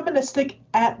deterministic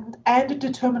and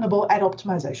determinable at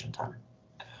optimization time.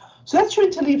 So that's your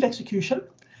interleaved execution.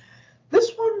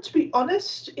 This one, to be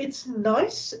honest, it's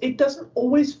nice. It doesn't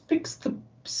always fix the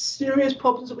serious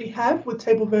problems that we have with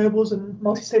table variables and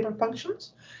multi-statement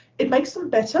functions. It makes them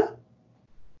better,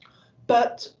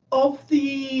 but of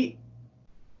the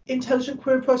intelligent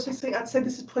query processing, I'd say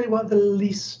this is probably one of the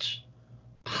least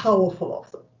powerful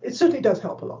of them. It certainly does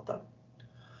help a lot, though.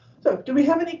 So, do we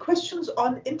have any questions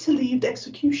on interleaved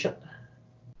execution?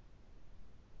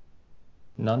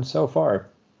 None so far.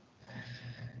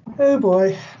 Oh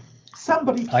boy.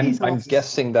 Somebody please I'm ask.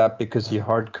 guessing that because you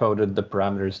hard-coded the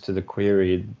parameters to the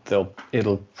query,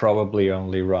 it'll probably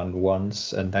only run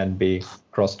once and then be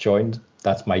cross-joined.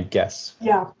 That's my guess.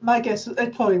 Yeah, my guess is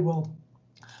it probably will.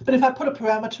 But if I put a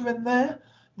parameter in there,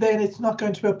 then it's not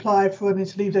going to apply for an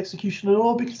interleaved execution at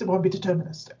all because it won't be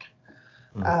deterministic.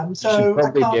 So you should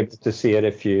probably I be able to see it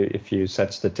if you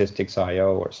set statistics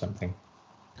IO or something.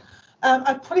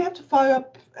 I'd probably have to fire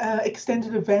up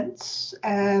extended events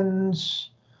and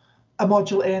a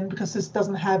module in, because this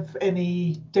doesn't have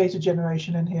any data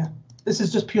generation in here. This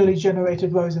is just purely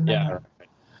generated rows in memory. Yeah.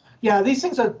 Yeah, these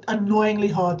things are annoyingly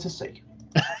hard to see.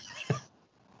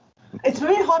 It's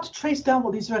very hard to trace down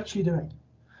what these are actually doing.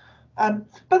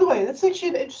 By the way, that's actually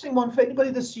an interesting one for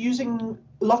anybody that's using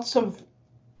lots of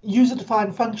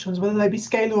user-defined functions, whether they be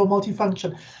scalar or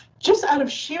multifunction. Just out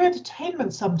of sheer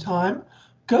entertainment sometime,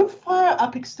 go fire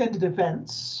up extended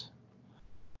events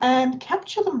and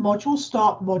capture the module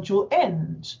start, module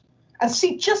end, and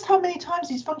see just how many times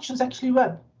these functions actually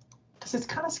run. Because it's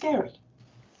kind of scary.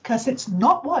 Because it's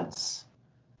not once.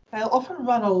 They'll often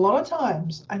run a lot of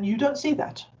times, and you don't see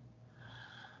that.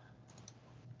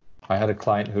 I had a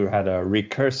client who had a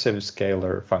recursive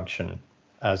scalar function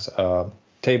as a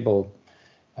table,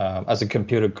 as a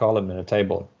computed column in a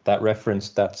table that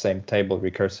referenced that same table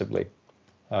recursively.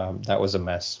 That was a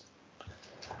mess.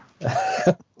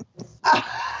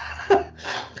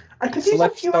 I could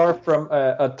Select star from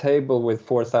a table with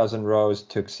 4,000 rows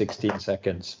took 16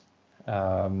 seconds.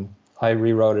 I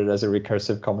rewrote it as a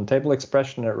recursive common table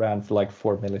expression. It ran for like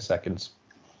 4 milliseconds.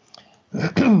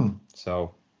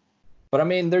 So, but I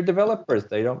mean, they're developers.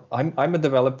 They don't. I'm a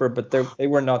developer, but they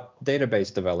were not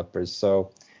database developers.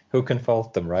 So, who can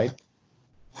fault them, right?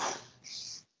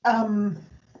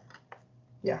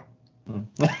 Yeah.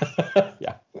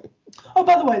 Yeah. Oh,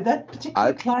 by the way, that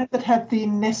particular client that had the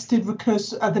nested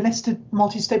the nested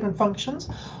multi-statement functions,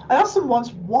 I asked them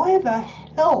once why the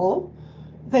hell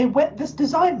they went this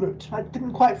design route. I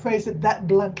didn't quite phrase it that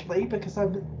bluntly because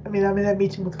I'm in a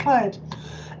meeting with the client,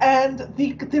 and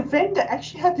the vendor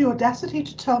actually had the audacity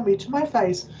to tell me to my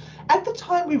face, at the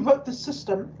time we wrote the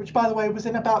system, which by the way was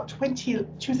in about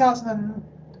 2011,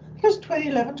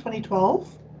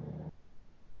 2012,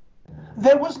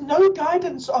 there was no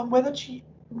guidance on whether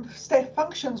state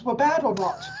functions were bad or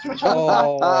not. Which I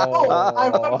was like, I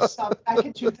wrote some back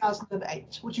in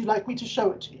 2008. Would you like me to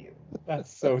show it to you?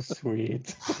 That's so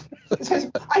sweet. It says,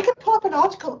 I can pull up an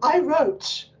article I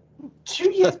wrote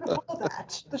 2 years before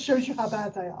that shows you how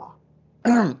bad they are.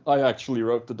 I actually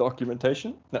wrote the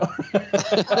documentation. No.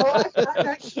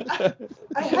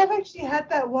 I have actually had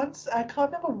that once. I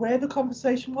can't remember where the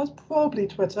conversation was, probably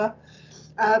Twitter.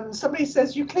 Somebody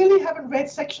says, you clearly haven't read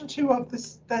section 2 of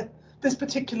this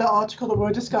particular article that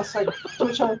we're discussing, to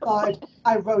which I replied,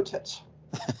 I wrote it.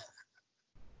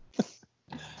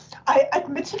 I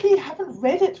admittedly haven't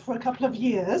read it for a couple of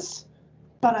years,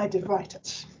 but I did write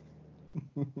it.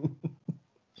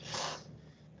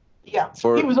 Yeah,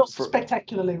 he was also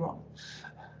spectacularly wrong.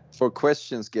 For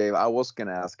questions, Gail, I was going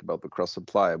to ask about the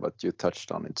cross-apply, but you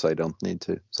touched on it, so I don't need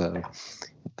to. So,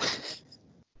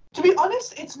 to be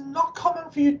honest, it's not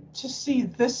common for you to see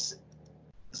this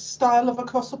style of a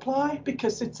cross apply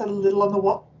because it's a little on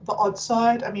the odd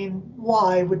side. I mean,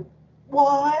 why?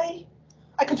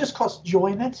 I could just cross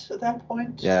join it at that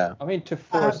point. Yeah. I mean, to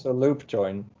force a loop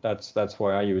join, that's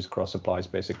why I use cross applies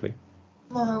basically.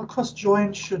 Well, cross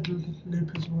join should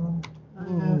loop as well.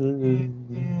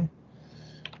 Yeah.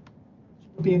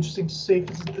 It'd be interesting to see if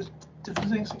it's a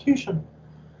different execution.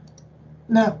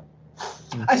 No.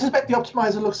 I suspect the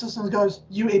optimizer looks at this and goes,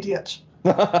 "You idiot."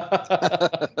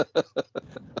 I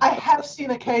have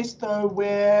seen a case though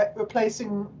where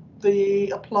replacing the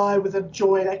apply with a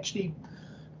join actually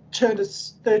turned a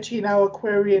 13-hour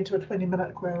query into a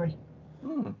 20-minute query.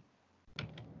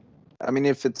 I mean,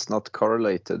 if it's not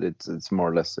correlated, it's more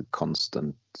or less a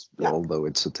constant, although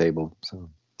it's a table. So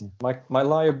my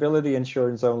liability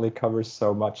insurance only covers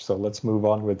so much, so let's move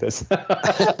on with this.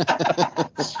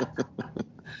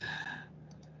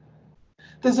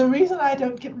 There's a reason I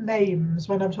don't give names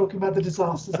when I'm talking about the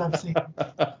disasters I've seen.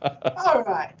 All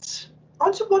right,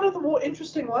 on to one of the more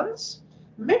interesting ones,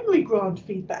 memory grant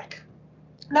feedback.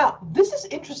 Now, this is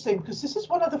interesting because this is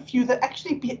one of the few that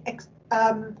actually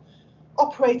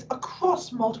operate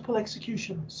across multiple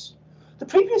executions. The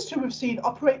previous two we've seen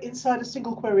operate inside a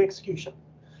single query execution.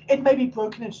 It may be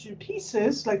broken into two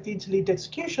pieces, like the interleaved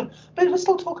execution, but it will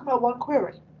still talk about one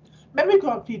query. Memory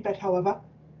grant feedback, however,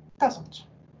 doesn't.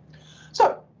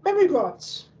 So, memory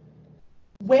grants.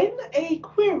 When a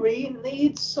query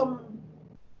needs some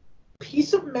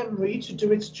piece of memory to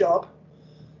do its job,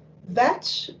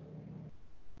 the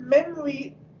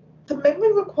memory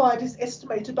required is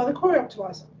estimated by the query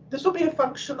optimizer. This will be a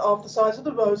function of the size of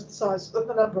the rows, the size of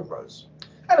the number of rows,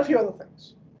 and a few other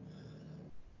things.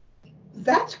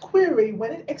 That query,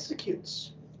 when it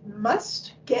executes,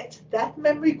 must get that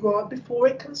memory grant before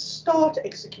it can start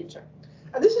executing.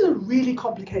 And this is a really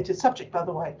complicated subject, by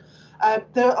the way.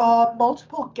 There are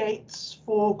multiple gates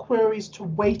for queries to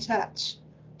wait at,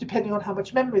 depending on how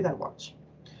much memory they want.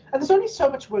 And there's only so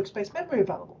much workspace memory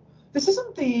available. This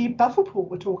isn't the buffer pool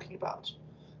we're talking about.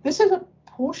 This is a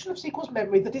portion of SQL's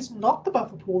memory that is not the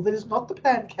buffer pool, that is not the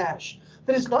planned cache,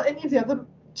 that is not any of the other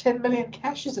 10 million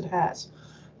caches it has,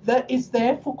 that is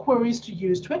there for queries to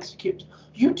use to execute.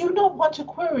 You do not want a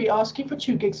query asking for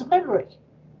 2 gigs of memory.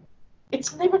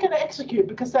 It's never going to execute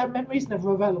because that memory is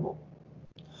never available.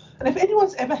 And if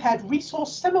anyone's ever had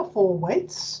resource semaphore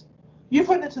waits, you've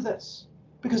run into this,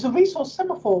 because a resource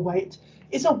semaphore wait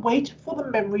is a wait for the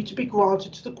memory to be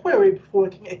granted to the query before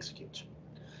it can execute.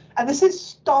 And this is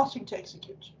starting to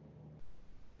execute.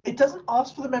 It doesn't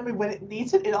ask for the memory when it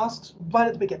needs it, it asks right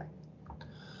at the beginning.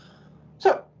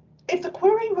 So if the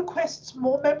query requests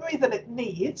more memory than it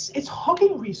needs, it's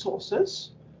hogging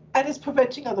resources and it's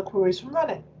preventing other queries from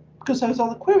running, because those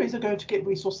other queries are going to get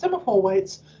resource semaphore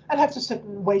waits and have to sit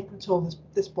and wait until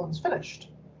this one's finished.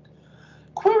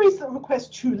 Queries that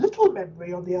request too little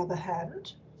memory, on the other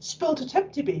hand, spill to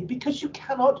tempdb because you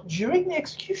cannot, during the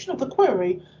execution of the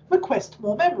query, request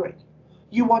more memory.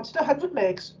 You wanted 100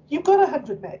 megs, you got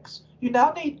 100 megs. You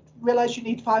now realize you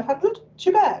need 500?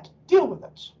 Too bad, deal with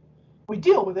it. We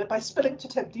deal with it by spilling to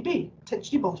tempdb,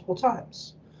 potentially multiple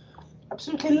times.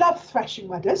 Absolutely love thrashing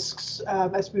my disks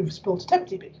as we've spilled to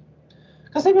tempdb.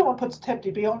 Because everyone puts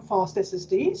tempdb on fast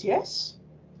SSDs, yes?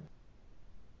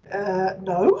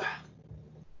 No.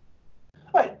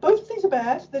 Right, both of these are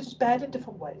bad, they're just bad in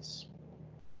different ways.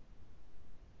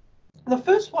 The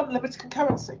first one limits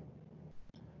concurrency.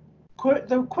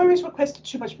 The queries requested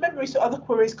too much memory, so other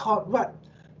queries can't run.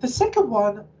 The second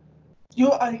one,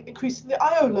 you're increasing the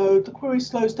I/O load, the query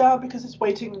slows down because it's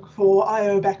waiting for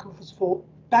I/O back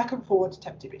and forward to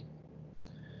tempdb.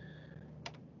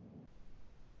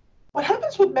 What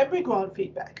happens with memory grant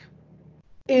feedback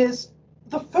is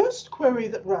the first query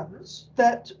that runs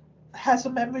that has a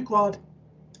memory grant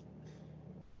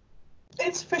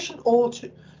insufficient or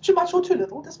too much or too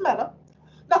little, doesn't matter,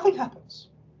 nothing happens.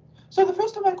 So the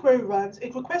first time my query runs,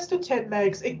 it requested 10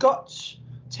 megs, it got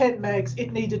 10 megs,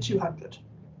 it needed 200.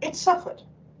 It suffered.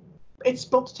 It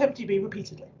spilled to tempdb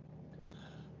repeatedly.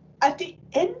 At the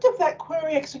end of that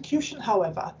query execution,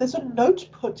 however, there's a note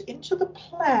put into the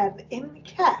plan in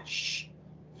cache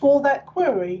for that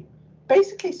query,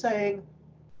 basically saying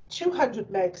 200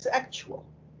 megs actual.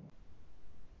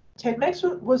 10 megs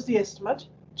was the estimate,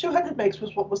 200 megs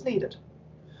was what was needed.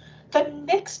 The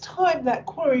next time that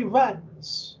query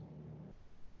runs,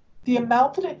 the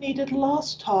amount that it needed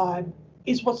last time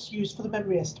is what's used for the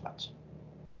memory estimate.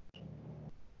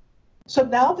 So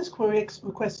now this query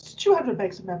requests 200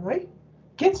 megs of memory,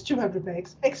 gets 200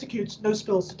 megs, executes, no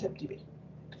spills to tempdb.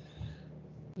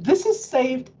 This is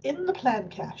saved in the plan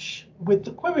cache with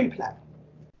the query plan.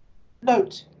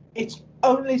 Note, it's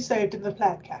only saved in the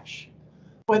plan cache.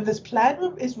 When this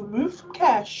plan is removed from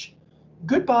cache,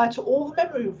 goodbye to all the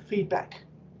memory feedback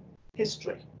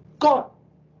history. Gone.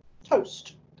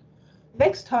 Toast.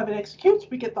 Next time it executes,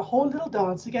 we get the whole little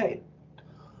dance again.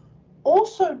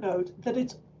 Also note that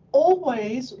it's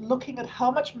always looking at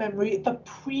how much memory the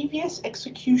previous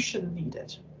execution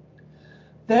needed.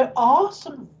 There are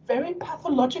some very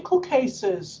pathological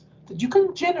cases that you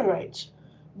can generate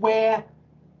where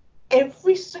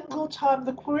every single time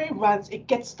the query runs, it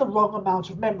gets the wrong amount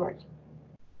of memory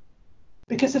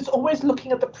because it's always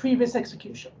looking at the previous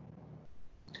execution.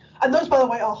 And those, by the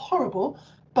way, are horrible,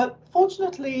 but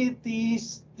fortunately, the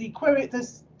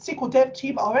SQL dev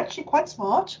team are actually quite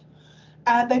smart,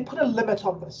 and they put a limit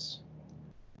on this.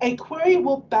 A query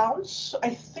will bounce, I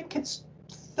think it's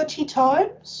 30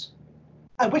 times,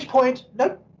 at which point,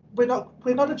 nope, we're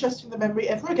not adjusting the memory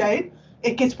ever again.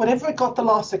 It gets whatever it got the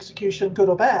last execution, good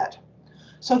or bad.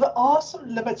 So there are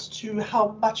some limits to how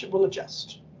much it will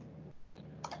adjust.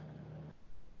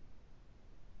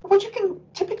 What you can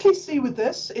typically see with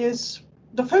this is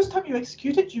the first time you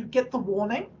execute it, you get the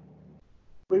warning.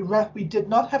 We did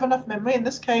not have enough memory. In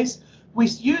this case, we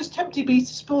used tempdb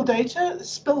to spill data,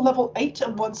 spill level 8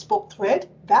 and 1 spilt thread.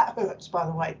 That hurts, by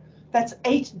the way. That's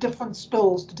 8 different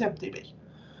spills to tempdb.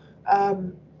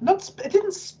 It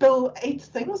didn't spill 8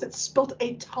 things, it spilled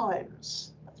 8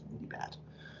 times. That's really bad.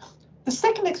 The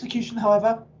second execution,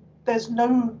 however, there's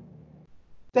no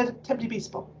tempdb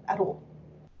spill at all.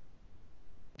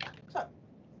 So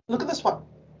look at this one.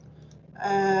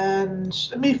 And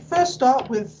let me first start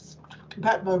with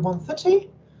compat mode 130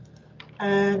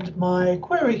 and my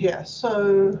query here.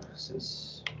 So this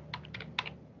is,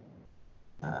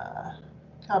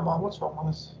 come on, what's wrong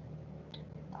with this?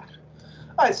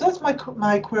 All right, so that's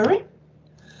my query.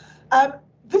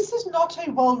 This is not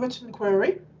a well-written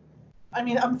query. I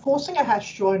mean, I'm forcing a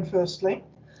hash join firstly.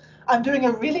 I'm doing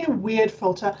a really weird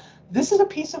filter. This is a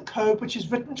piece of code which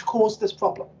is written to cause this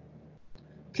problem.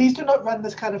 Please do not run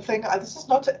this kind of thing.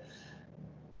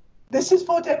 This is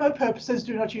for demo purposes.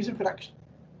 Do not use in production.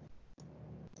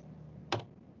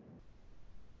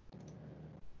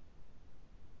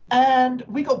 And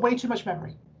we got way too much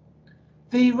memory.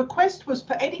 The request was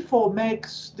for 84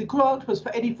 megs. The grant was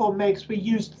for 84 megs. We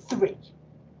used 3.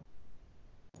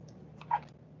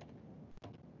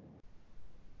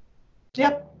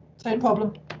 Yep, same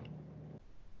problem.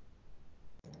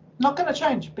 Not going to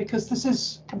change because this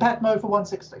is compat mode for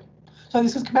 160. So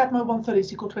this is compat mode 130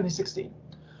 SQL 2016.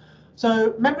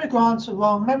 So memory grants are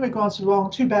wrong. Memory grants are wrong.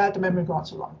 Too bad the memory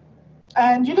grants are wrong.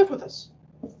 And you live with this.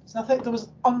 There's nothing. There was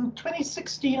on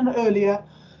 2016 and earlier.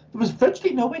 There was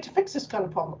virtually no way to fix this kind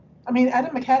of problem. I mean,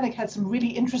 Adam Mechanic had some really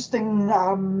interesting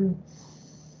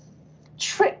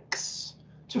tricks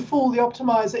to fool the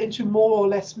optimizer into more or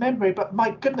less memory, but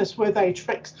my goodness, were they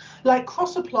tricks. Like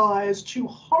cross applies to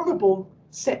horrible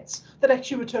sets that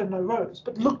actually return no rows,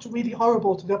 but looked really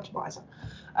horrible to the optimizer.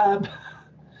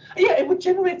 Yeah, it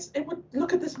would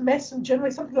look at this mess and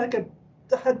generate something like a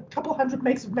couple hundred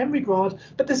megs of memory grant,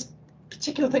 but this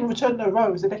particular thing returned no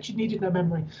rows. It actually needed no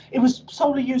memory. It was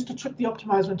solely used to trick the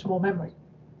optimizer into more memory.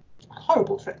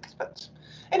 Horrible tricks, but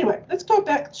anyway, let's go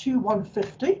back to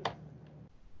 150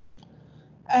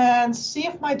 and see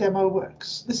if my demo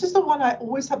works. This is the one I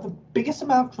always have the biggest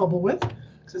amount of trouble with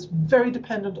because it's very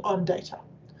dependent on data.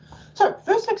 So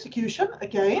first execution,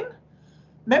 again,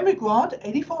 memory grant,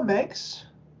 84 megs,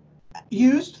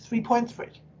 used 3.3.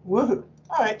 Woohoo.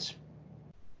 All right.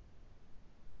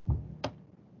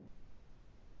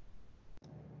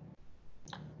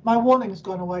 My warning has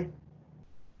gone away.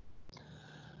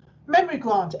 Memory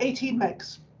grant, 18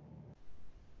 megs.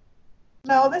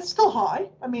 Now, that's still high.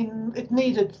 I mean, it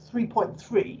needed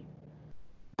 3.3,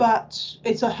 but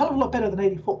it's a hell of a lot better than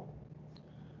 84.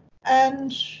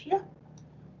 And yeah,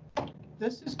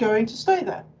 this is going to stay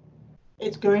there.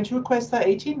 It's going to request that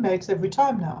 18 megs every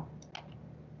time now.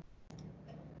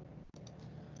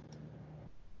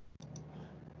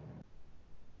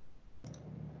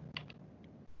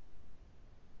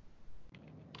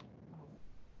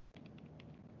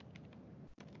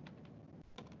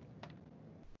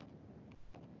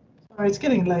 Sorry, it's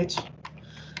getting late.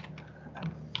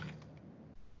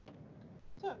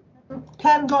 So,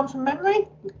 plan gone from memory.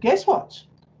 Guess what?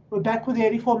 We're back with the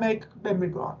 84 meg memory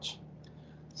grant.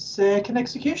 Second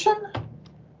execution,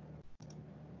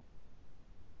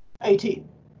 18.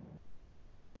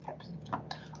 All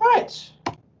right.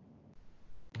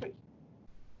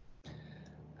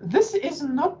 This is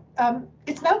not,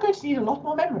 it's now going to need a lot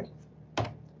more memory.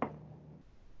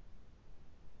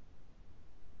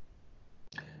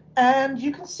 And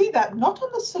you can see that not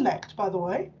on the select, by the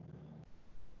way.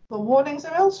 The warnings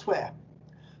are elsewhere.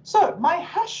 So my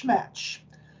hash match.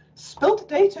 Spilt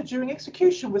data during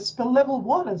execution with spill level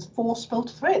 1 as 4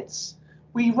 spilt threads.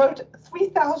 We wrote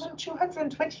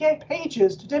 3,228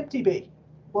 pages to DebDB.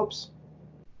 Whoops.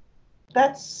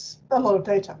 That's a lot of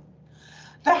data.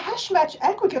 The hash match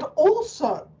aggregate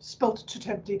also spilt to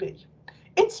TempDB.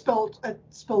 It spilt at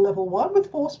spill level 1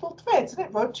 with 4 spilt threads, and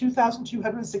it wrote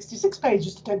 2,266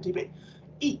 pages to TempDB.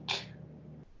 Eek.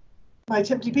 My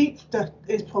TempDB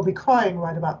is probably crying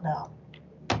right about now.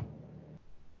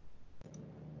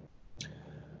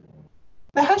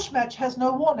 The hash match has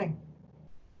no warning.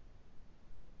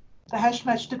 The hash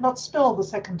match did not spill the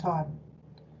second time.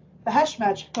 The hash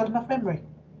match got enough memory.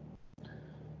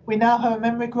 We now have a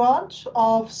memory grant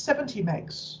of 70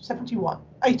 megs, 71,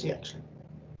 80 actually.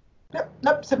 Yep,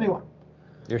 nope, 71.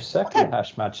 Your second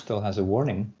hash match still has a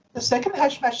warning. The second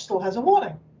hash match still has a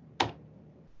warning.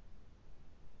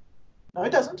 No,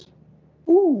 it doesn't.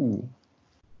 Ooh.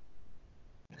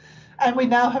 And we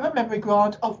now have a memory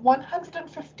grant of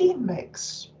 115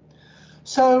 megs.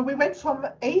 So we went from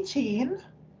 18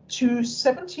 to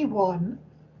 71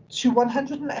 to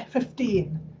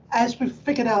 115 as we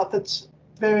figured out that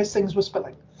various things were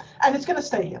spilling. And it's going to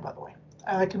stay here, by the way.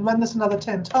 I can run this another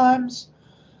 10 times.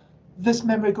 This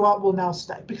memory grant will now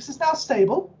stay because it's now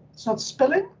stable. It's not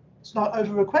spilling. It's not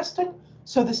over-requesting.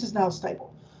 So this is now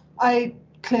stable. I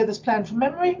clear this plan from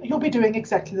memory. You'll be doing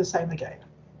exactly the same again.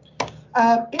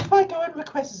 If I go and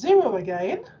request 0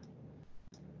 again,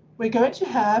 we're going to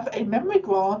have a memory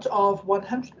grant of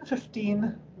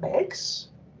 115 megs.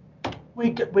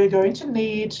 We're going to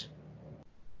need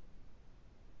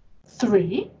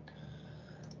 3.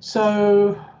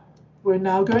 So we're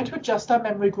now going to adjust our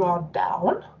memory grant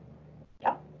down.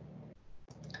 Yeah.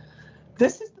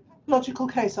 This is the logical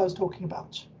case I was talking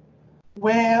about,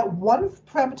 where one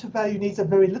parameter value needs a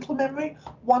very little memory,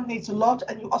 one needs a lot,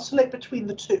 and you oscillate between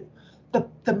the two.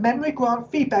 The memory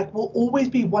grant feedback will always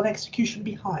be 1 execution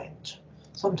behind,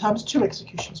 sometimes 2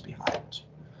 executions behind.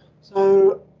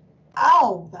 So,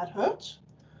 ow, that hurt.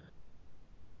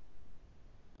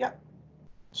 Yeah,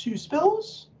 2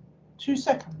 spills, 2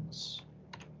 seconds.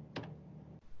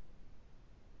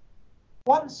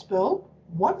 1 spill,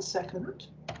 1 second.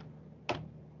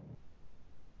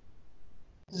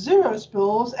 0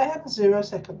 spills and 0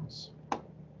 seconds.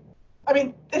 I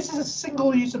mean, this is a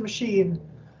single user machine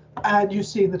and you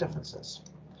see the differences.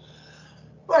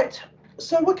 Right,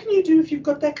 so what can you do if you've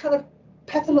got that kind of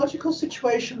pathological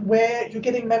situation where you're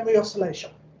getting memory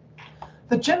oscillation?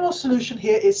 The general solution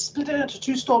here is split it into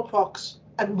 2 stored procs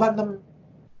and run them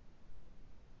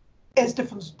as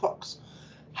different procs.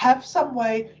 Have some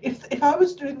way, if I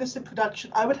was doing this in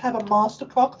production, I would have a master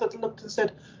proc that looked and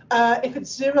said, if it's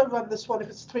 0, run this one, if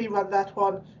it's 3, run that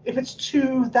one, if it's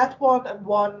 2, that one, and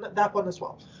 1, that one as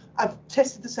well. I've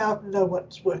tested this out and know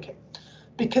what's working,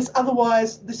 because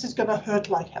otherwise this is going to hurt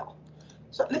like hell.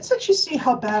 So let's actually see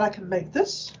how bad I can make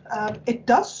this. It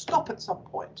does stop at some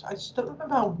point. I just don't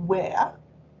remember where.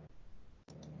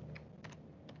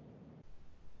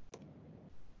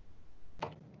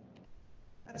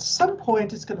 At some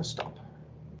point it's going to stop.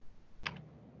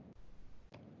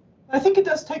 I think it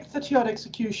does take 30-odd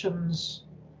executions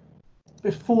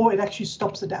before it actually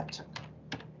stops adapting.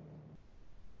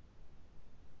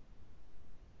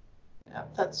 Yeah,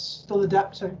 that's still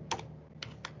adapting.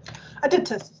 I did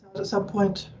test this out at some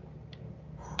point.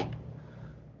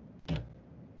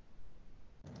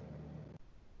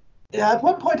 Yeah, at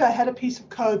one point I had a piece of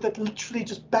code that literally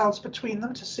just bounced between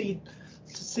them to see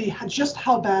just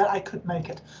how bad I could make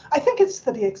it. I think it's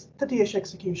 30-ish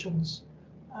executions.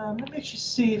 Let me actually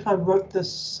see if I wrote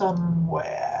this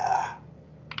somewhere.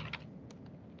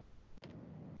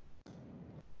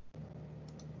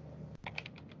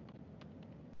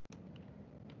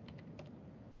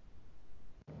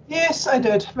 Yes, I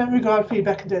did. Memory guard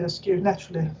feedback and data skew,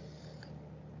 naturally.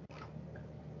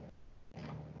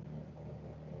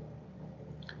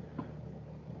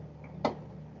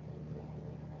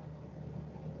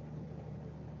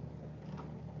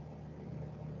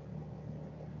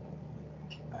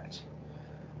 Right.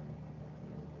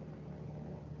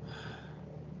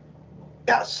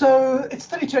 Yeah, so it's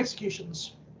 32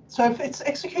 executions. So if it's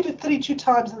executed 32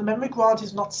 times and the memory grant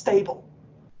is not stable,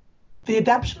 the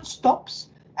adaption stops,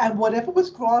 and whatever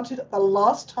was granted the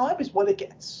last time is what it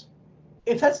gets.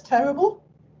 If that's terrible,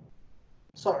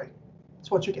 sorry,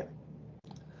 it's what you're getting.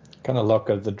 Kind of luck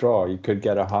of the draw. You could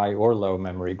get a high or low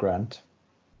memory grant.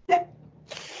 Yeah.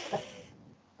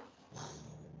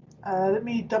 Let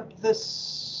me dump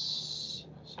this.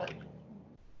 Sorry.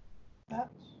 That.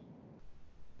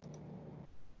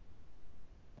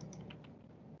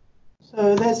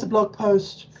 So there's the blog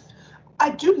post. I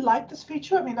do like this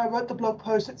feature. I mean, I wrote the blog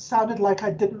post. It sounded like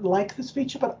I didn't like this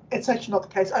feature, but it's actually not the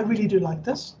case. I really do like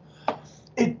this.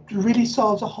 It really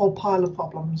solves a whole pile of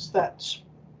problems that,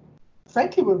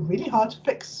 frankly, were really hard to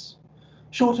fix,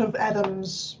 short of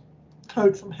Adam's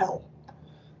code from hell.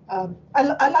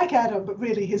 I like Adam, but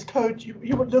really his code,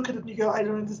 you would look at it and you go, I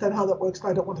don't understand how that works, and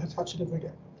I don't want to touch it ever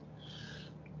again.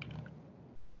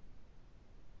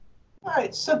 All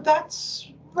right, so that's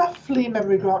roughly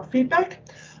memory grant feedback.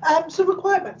 So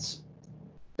requirements,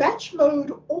 batch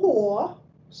mode or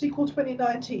SQL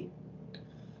 2019.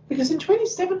 Because in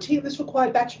 2017, this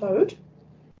required batch mode.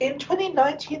 In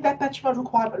 2019, that batch mode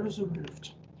requirement was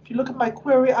removed. If you look at my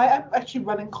query, I am actually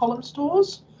running column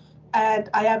stores, and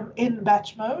I am in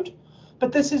batch mode.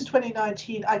 But this is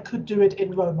 2019. I could do it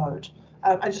in row mode.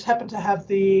 I just happen to have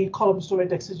the column store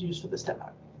indexes used for this demo.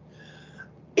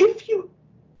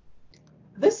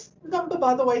 This number,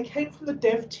 by the way, came from the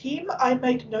dev team. I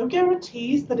make no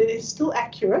guarantees that it is still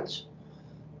accurate.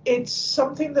 It's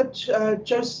something that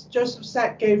Joseph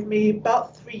Sack gave me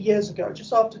about 3 years ago,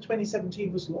 just after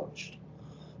 2017 was launched.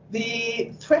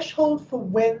 The threshold for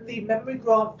when the memory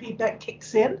grant feedback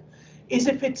kicks in is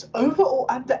if it's over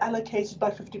or under allocated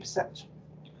by 50%.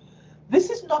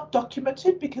 This is not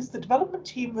documented because the development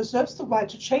team reserves the right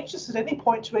to change this at any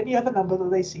point to any other number that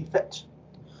they see fit.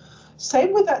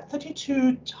 Same with that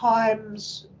 32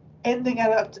 times ending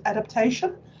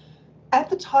adaptation. At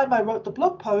the time I wrote the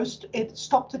blog post, it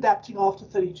stopped adapting after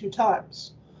 32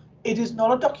 times. It is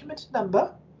not a documented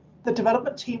number. The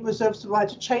development team reserves the right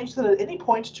to change that at any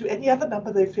point to any other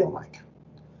number they feel like.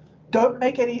 Don't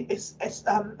make any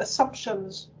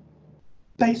assumptions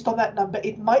based on that number.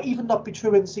 It might even not be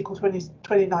true in SQL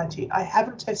 2019. I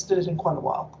haven't tested it in quite a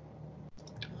while.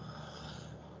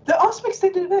 There are some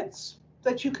extended events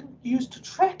that you can use to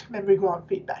track memory grant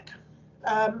feedback.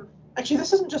 Actually,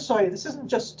 this isn't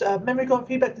just memory grant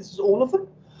feedback, this is all of them.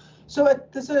 So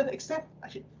there's an extent,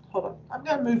 actually, hold on. I'm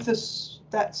going to move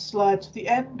that slide to the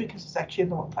end because it's actually in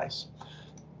the wrong place.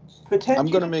 I'm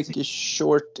going to make a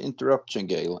short interruption,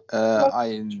 Gail.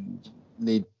 I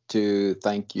need to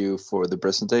thank you for the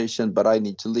presentation, but I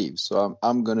need to leave. So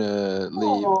I'm going to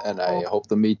leave, and I hope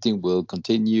the meeting will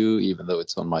continue, even though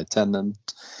it's on my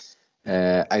tenant.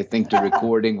 I think the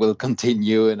recording will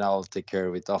continue, and I'll take care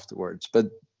of it afterwards.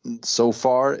 But so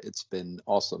far, it's been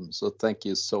awesome. So thank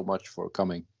you so much for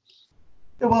coming.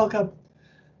 You're welcome.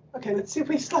 Okay, let's see if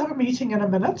we still have a meeting in a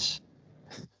minute.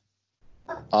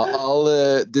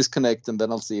 I'll disconnect, and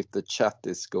then I'll see if the chat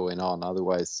is going on.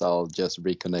 Otherwise, I'll just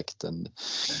reconnect and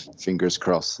fingers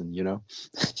crossed, and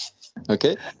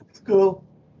Okay? Cool.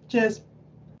 Cheers.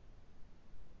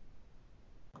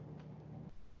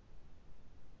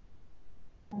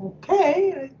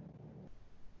 Okay,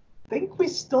 I think we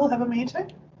still have a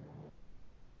meeting.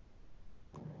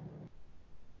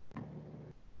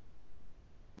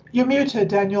 You're muted,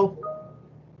 Daniel.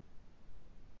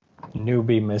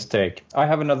 Newbie mistake. I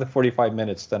have another 45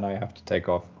 minutes, then I have to take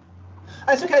off.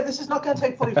 It's okay, this is not going to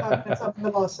take 45 minutes. I'm in the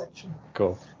last section.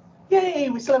 Cool. Yay,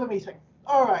 we still have a meeting.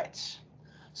 All right.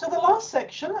 So the last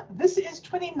section, this is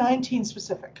 2019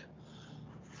 specific.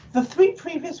 The 3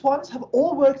 previous ones have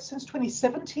all worked since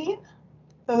 2017,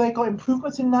 though they got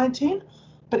improvements in 19.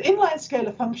 But inline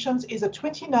scalar functions is a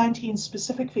 2019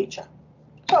 specific feature.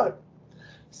 So,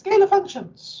 scalar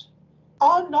functions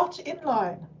are not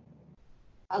inline.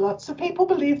 Lots of people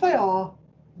believe they are.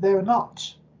 They're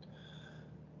not.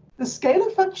 The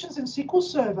scalar functions in SQL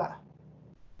Server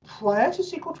prior to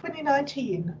SQL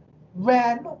 2019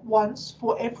 ran once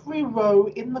for every row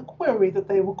in the query that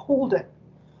they were called in.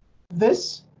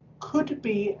 This could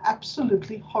be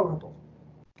absolutely horrible.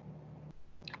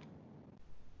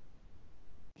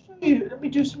 Let me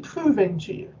do some proving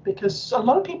to you, because a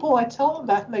lot of people, I tell them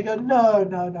that and they go,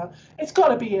 no, it's got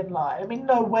to be inline. I mean,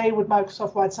 no way would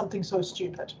Microsoft write something so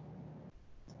stupid.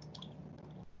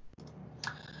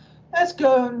 Let's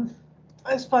go and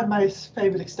let's find my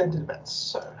favorite extended events.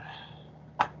 So,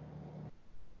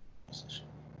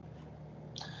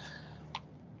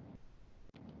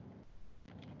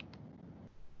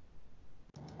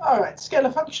 all right,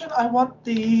 scalar function. I want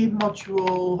the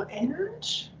module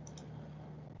end,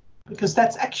 because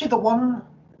that's actually the one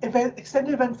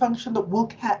extended event function that will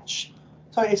catch.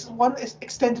 Sorry, it's one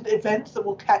extended event that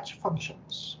will catch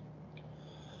functions.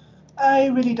 I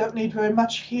really don't need very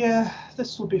much here.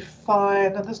 This will be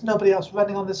fine, and there's nobody else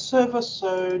running on this server,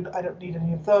 so I don't need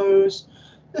any of those.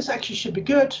 This actually should be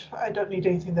good. I don't need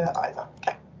anything there either.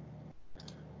 Okay.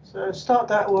 So start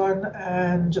that one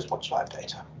and just watch live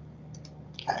data.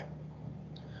 Okay.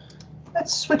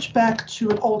 Let's switch back to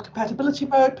an old compatibility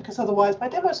mode, because otherwise my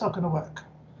demo's not going to work.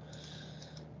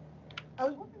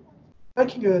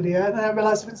 working earlier, and then I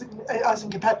realized I was in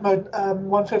compat mode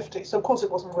 150, so of course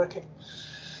it wasn't working.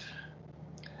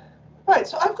 Right,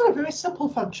 so I've got a very simple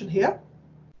function here.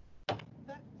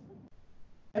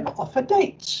 And offer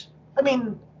date. I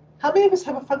mean, how many of us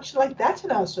have a function like that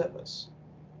in our servers?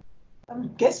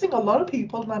 I'm guessing a lot of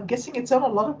people, and I'm guessing it's on a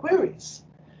lot of queries.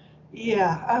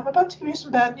 Yeah, I'm about to give you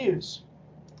some bad news.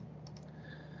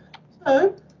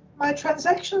 So my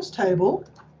transactions table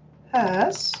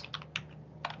has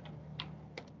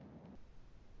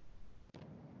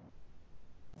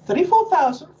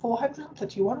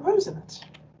 34,431 rows in it.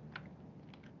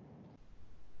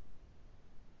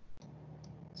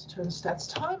 Let's turn stats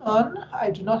time on.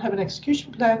 I do not have an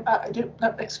execution plan. I do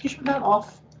not execution plan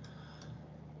off.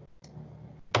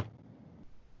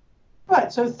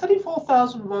 Right, so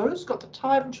 34,000 rows got the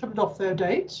time trimmed off their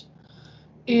date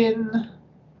in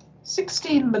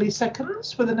 16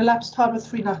 milliseconds with an elapsed time of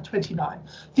 3:29.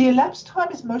 The elapsed time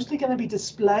is mostly going to be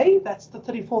display. That's the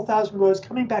 34,000 rows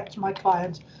coming back to my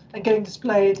client and getting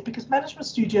displayed, because Management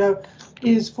Studio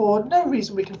is, for no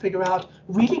reason we can figure out,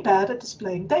 really bad at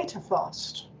displaying data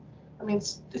fast. I mean,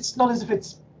 it's not as if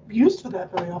it's used for that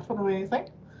very often or anything.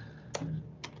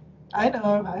 I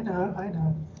know.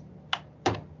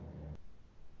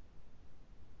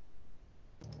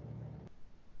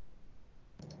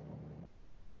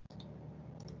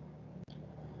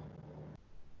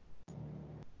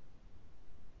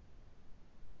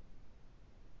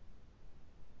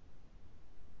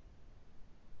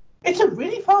 It's a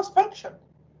really fast function.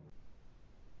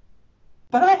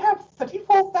 But I have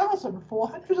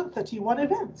 34,431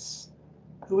 events.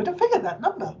 Who would have figured that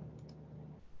number?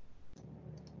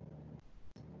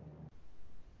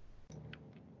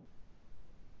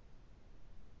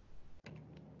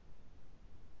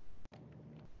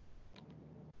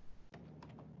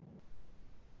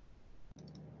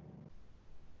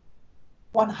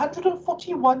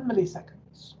 (141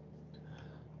 milliseconds).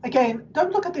 Again,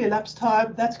 don't look at the elapsed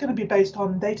time. That's going to be based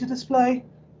on data display.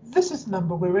 This is the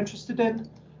number we're interested in.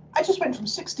 I just went from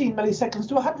 16 milliseconds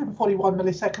to 141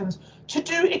 milliseconds to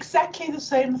do exactly the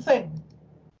same thing,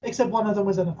 except one of them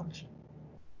was in a function.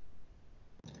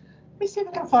 Let me see if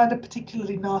I can find a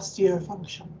particularly nastier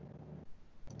function.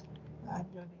 I'm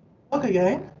going to look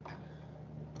again.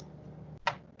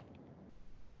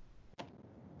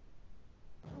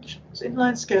 Functions,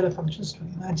 inline scalar functions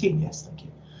 2019. Yes, thank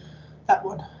you. That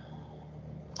one.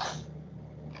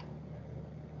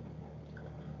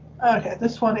 Okay,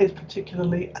 this one is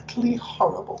particularly utterly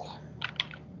horrible.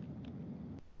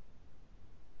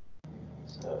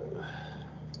 So,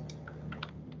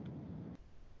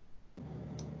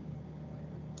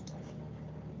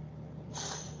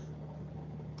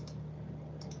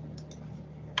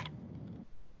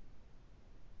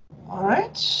 all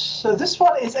right, so this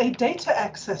one is a data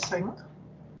accessing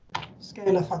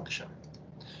scalar function.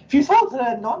 If you thought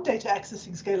that a non-data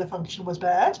accessing scalar function was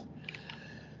bad,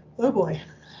 oh boy.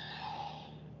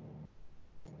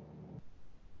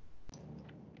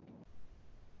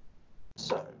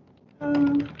 So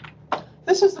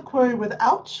this is the query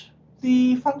without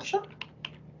the function.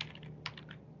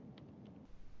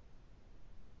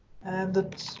 And the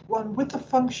one with the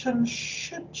function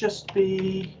should just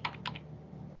be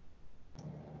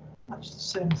much the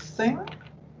same thing,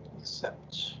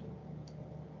 except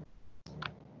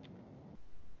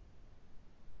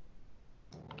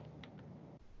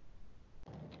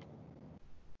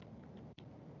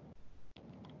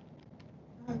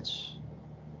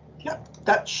yeah,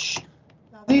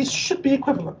 now these should be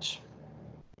equivalent,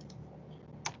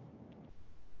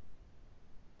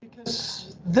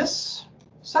 because this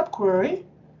subquery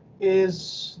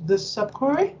is this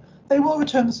subquery. They will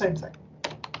return the same thing.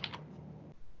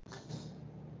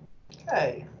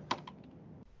 Okay.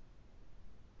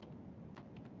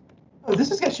 Oh, this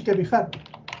is actually going to be fun.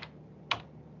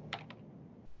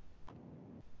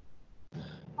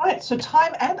 All right, so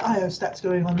time and IO stats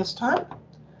going on this time.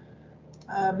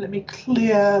 Let me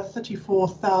clear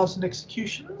 34,000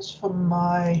 executions from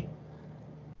my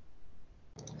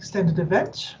extended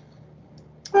event.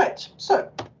 Right,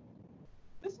 so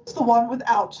this is the one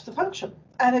without the function,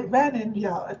 and it ran in,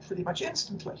 yeah, pretty much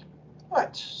instantly.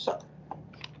 Right, so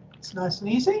it's nice and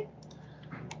easy.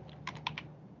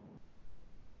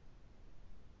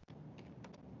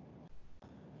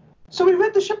 So we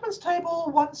read the shipments table,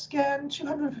 1 scan,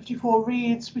 254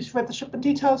 reads. We read the shipment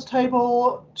details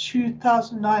table,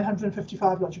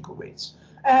 2,955 logical reads,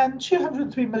 and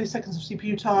 203 milliseconds of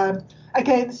CPU time.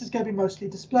 Again, this is going to be mostly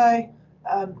display.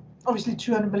 Obviously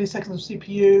 200 milliseconds of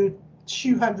CPU,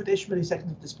 200-ish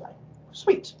milliseconds of display.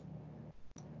 Sweet.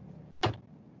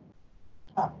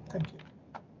 Ah, thank you.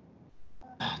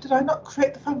 Did I not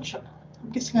create the function? I'm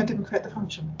guessing I didn't create the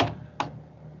function.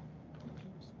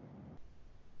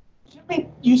 It would be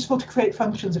useful to create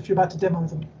functions if you're about to demo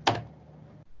them.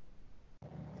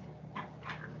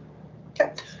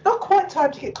 Okay, not quite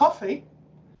time to get coffee.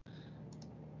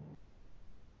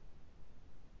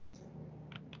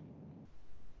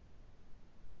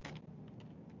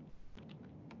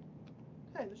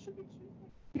 Okay, there should be two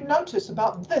things you notice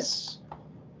about this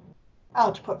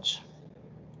output.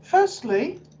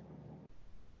 Firstly,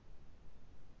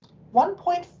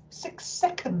 1.6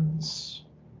 seconds.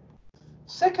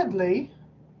 Secondly,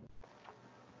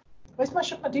 where's my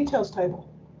shipment details table?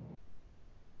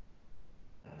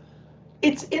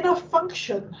 It's in a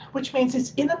function, which means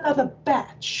it's in another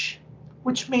batch,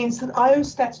 which means that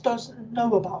IOStats doesn't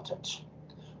know about it,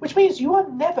 which means you are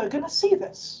never going to see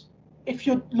this if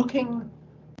you're looking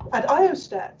at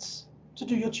IOStats to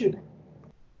do your tuning.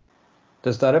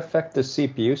 Does that affect the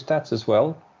CPU stats as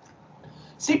well?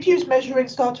 CPU's measuring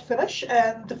start to finish,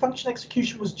 and the function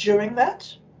execution was during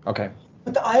that. Okay.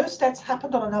 But the IOStats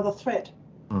happened on another thread.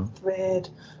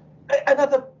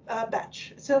 Another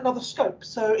batch. It's in another scope,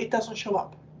 so it doesn't show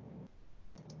up.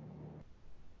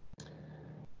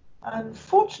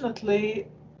 Unfortunately,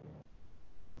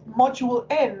 module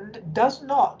end does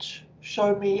not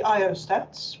show me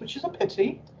IOStats, which is a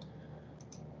pity.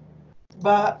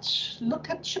 But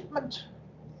look at shipment.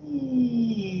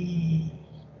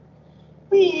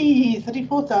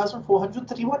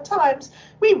 34,431 times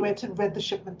we went and read the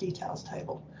shipment details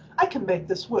table. I can make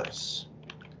this worse,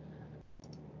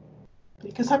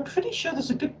 because I'm pretty sure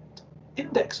there's a good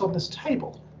index on this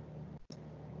table.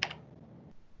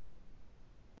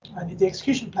 I need the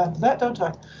execution plan for that, don't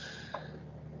I?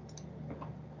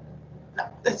 No,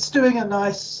 it's doing a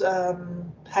nice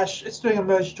hash. It's doing a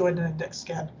merge join and index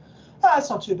scan. That's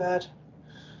not too bad.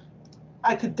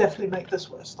 I could definitely make this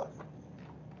worse, though.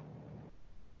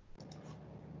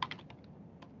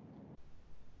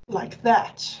 Like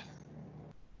that.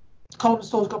 Column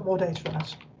store's got more data in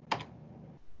it.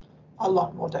 A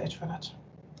lot more data in it.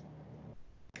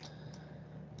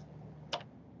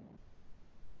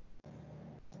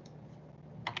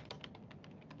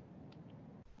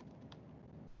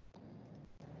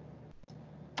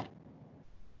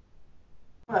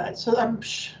 Right, so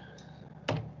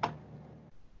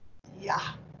yeah,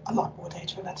 a lot more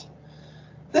data in it.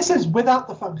 This is without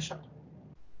the function.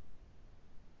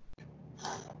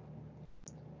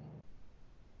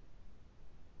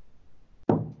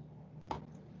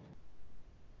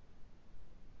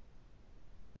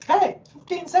 Okay,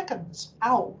 15 seconds.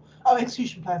 Ow. Oh,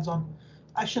 execution plan's on.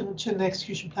 I shouldn't turn the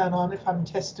execution plan on if I'm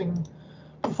testing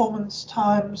performance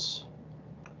times.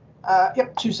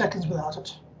 Yep, 2 seconds without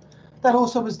it. That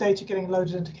also was data getting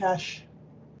loaded into cache.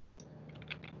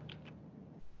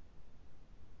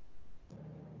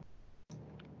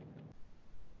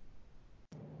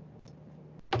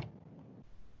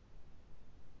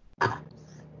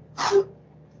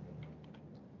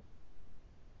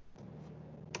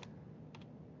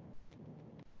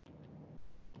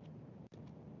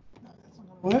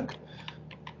 Work.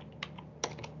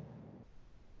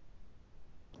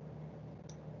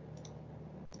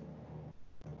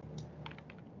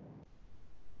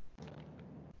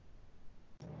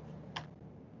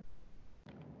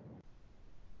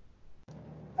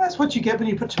 That's what you get when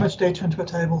you put too much data into a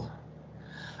table.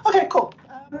 Okay, cool.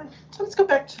 So let's go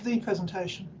back to the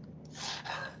presentation.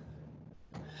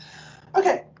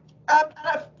 Okay.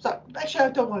 So actually, I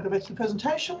don't want to go back to the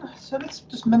presentation. So let's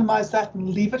just minimize that and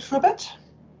leave it for a bit.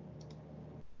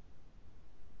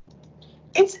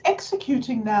 It's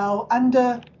executing now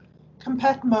under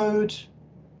compat mode.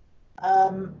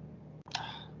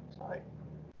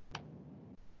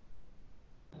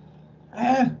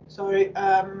 Sorry.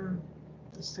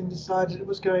 This thing decided it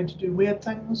was going to do weird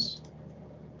things.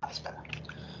 That's better.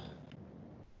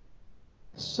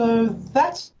 So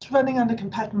that's running under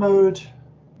compat mode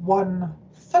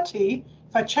 130.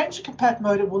 If I change the compat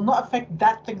mode, it will not affect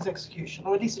that thing's execution,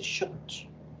 or at least it shouldn't.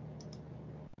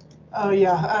 Oh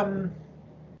yeah.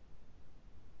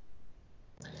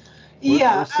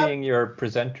 We're seeing your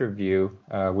presenter view.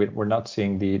 We're not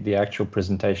seeing the actual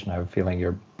presentation. I have a feeling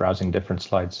you're browsing different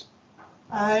slides.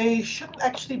 I shouldn't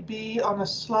actually be on a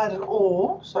slide at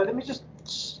all. So let me just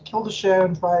kill the share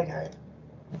and try again.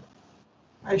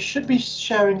 I should be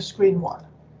sharing screen 1.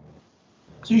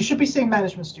 So you should be seeing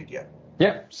Management Studio.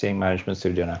 Yeah, seeing Management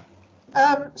Studio now.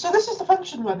 So this is the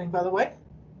function running, by the way,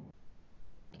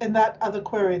 in that other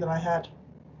query that I had.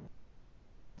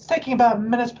 It's taking about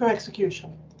minutes per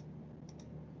execution.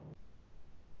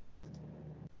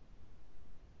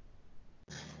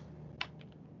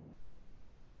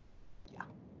 Yeah.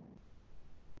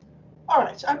 All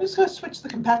right. Right, I'm just going to switch the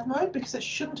compat mode because it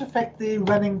shouldn't affect the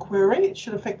running query. It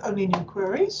should affect only new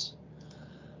queries.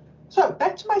 So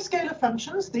back to my scalar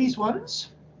functions, these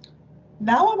ones.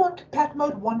 Now I'm on compat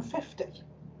mode 150.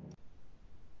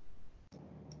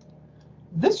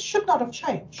 This should not have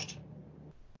changed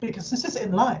because this is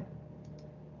inline.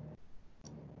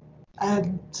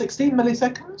 And 16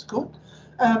 milliseconds, cool.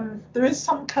 There is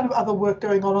some kind of other work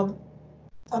going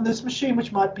on this machine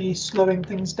which might be slowing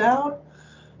things down.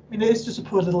 I mean, it is just a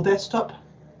poor little desktop.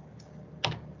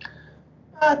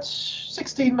 At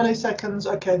 16 milliseconds,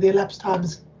 okay, the elapsed time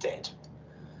is dead.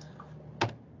 There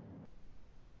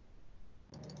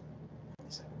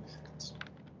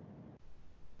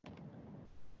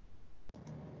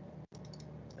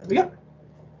we go.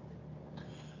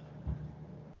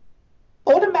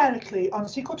 Automatically on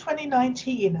SQL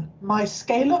 2019, my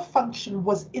scalar function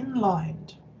was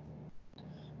inlined.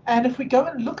 And if we go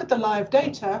and look at the live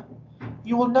data,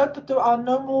 you will note that there are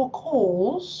no more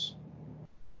calls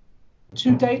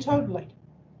to date only.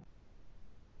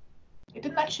 It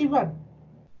didn't actually run.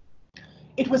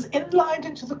 It was inlined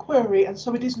into the query, and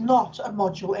so it is not a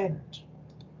module end.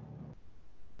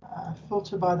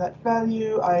 Filter by that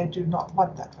value. I do not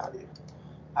want that value.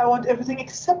 I want everything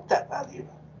except that value.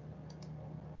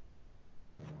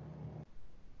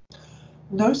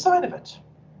 No sign of it.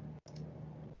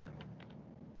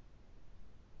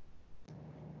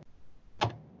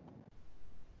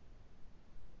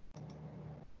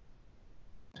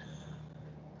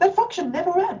 That function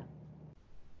never ran.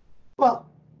 Well,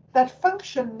 that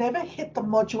function never hit the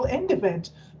module end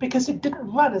event because it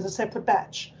didn't run as a separate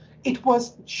batch. It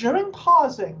was during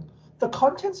parsing, the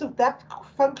contents of that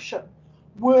function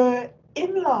were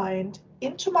inlined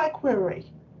into my query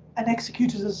and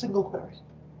executed as a single query.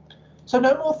 So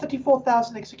no more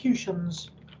 34,000 executions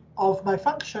of my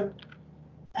function,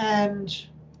 and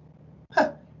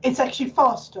it's actually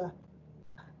faster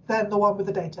than the one with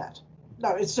the date at.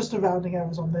 No, it's just a rounding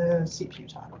errors on the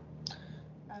CPU time.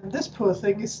 And this poor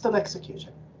thing is still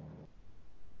executing.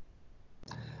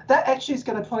 That actually is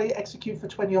going to probably execute for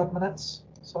 20 odd minutes.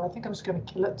 So I think I'm just going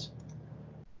to kill it.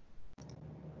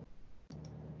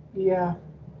 Yeah,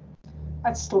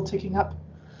 that's still ticking up.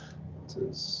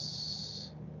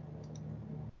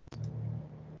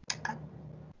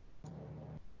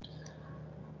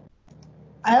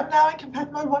 I am now in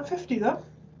compat mode 150 though.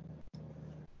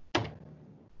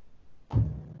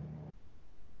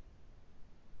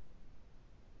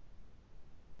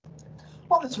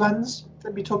 While this runs,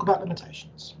 let me talk about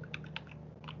limitations.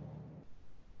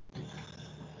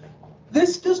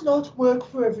 This does not work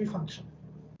for every function.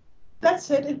 That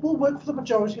said, it will work for the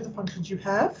majority of the functions you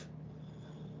have.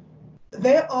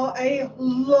 There are a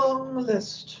long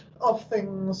list of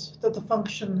things that the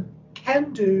function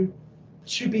can do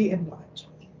to be inlined.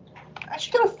 I'm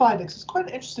actually going to find it because it's quite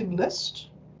an interesting list.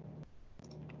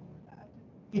 I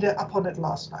read it up on it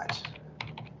last night.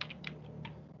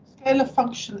 Scalar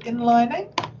function inlining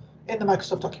in the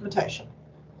Microsoft documentation.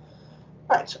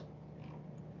 Right.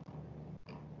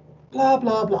 Blah,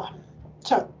 blah, blah.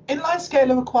 So, inline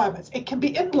scalar requirements. It can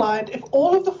be inlined if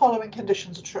all of the following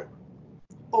conditions are true.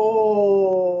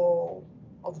 All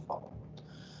of the following.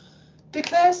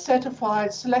 Declare certified,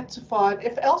 selectified,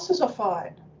 if else's are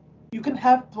fine. You can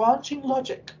have branching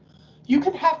logic. You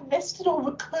can have nested or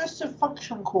recursive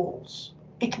function calls.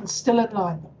 It can still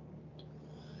inline them.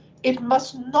 It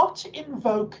must not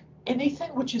invoke anything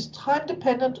which is time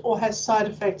dependent or has side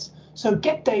effects. So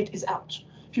get date is out.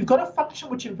 If you've got a function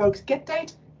which invokes get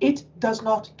date, it does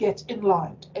not get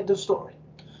inlined. End of story.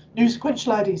 New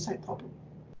sequential ID, same problem.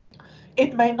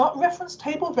 It may not reference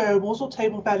table variables or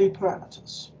table value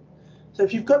parameters. So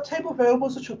if you've got table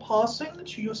variables that you're passing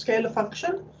to your scalar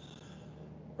function,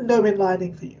 no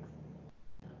inlining for you.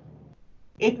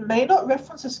 It may not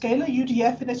reference a scalar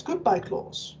UDF in its group by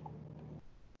clause.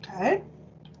 Okay,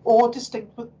 or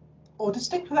distinct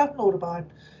without an order by.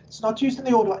 It's not used in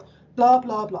the order by. Blah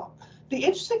blah blah. The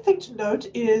interesting thing to note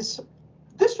is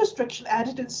this restriction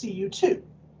added in CU2.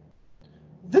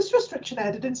 This restriction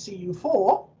added in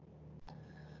CU4.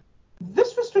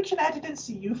 This restriction added in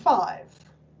CU5.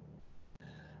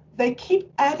 They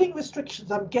keep adding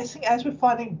restrictions. I'm guessing as we're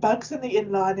finding bugs in the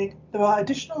inlining, there are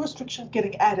additional restrictions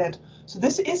getting added. So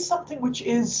this is something which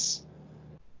is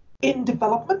in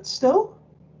development still.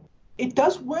 It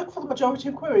does work for the majority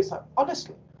of queries, though,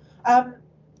 honestly.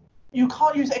 You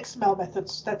can't use XML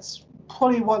methods. That's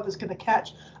probably one that's going to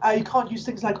catch. You can't use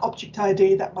things like object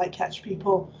ID. That might catch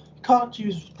people. You can't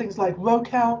use things like row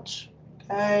count.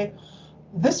 Okay.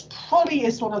 This probably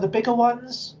is one of the bigger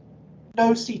ones.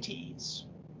 No CTEs.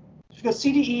 If you've got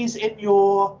CTEs in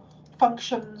your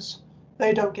functions,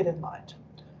 they don't get inlined.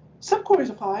 Subqueries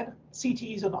are fine,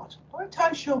 CTEs are not. I'm not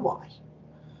entirely sure why.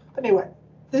 But anyway,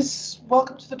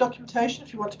 welcome to the documentation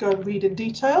if you want to go and read in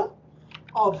detail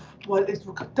of what is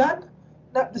done.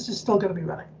 No, this is still going to be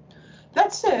running.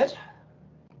 That said,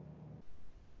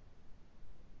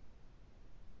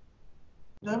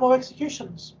 no more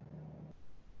executions.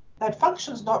 That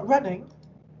function's not running,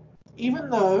 even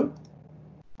though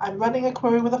I'm running a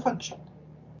query with a function.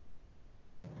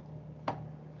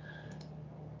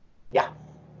 Yeah.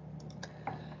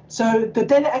 So the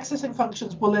data accessing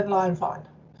functions will inline fine.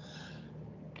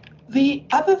 The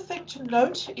other thing to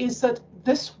note is that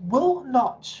this will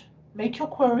not make your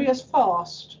query as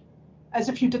fast as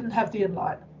if you didn't have the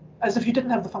inline, as if you didn't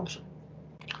have the function.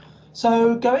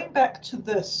 So going back to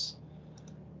this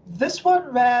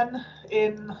one ran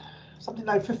in something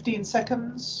like 15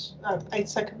 seconds, no, 8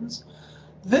 seconds.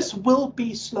 This will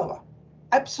be slower,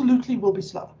 absolutely will be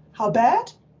slower. How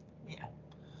bad? Yeah.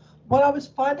 What I was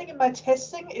finding in my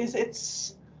testing is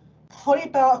it's probably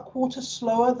about a quarter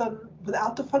slower than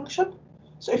without the function.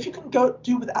 So if you can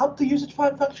do without the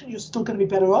user-defined function, you're still going to be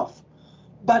better off.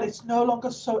 But it's no longer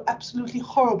so absolutely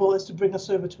horrible as to bring a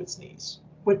server to its knees,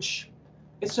 which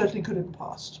it certainly could in the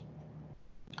past.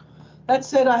 That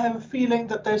said, I have a feeling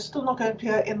that they're still not going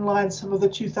to inline some of the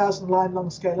 2,000 line long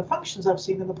scalar functions I've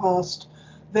seen in the past.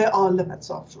 There are limits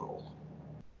after all.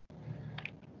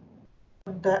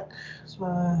 Back to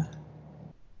my,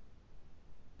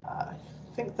 I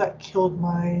think that killed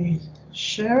my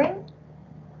sharing.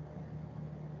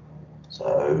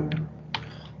 So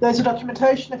there's a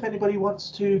documentation if anybody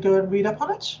wants to go and read up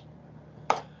on it.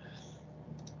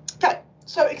 Okay,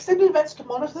 so extended events to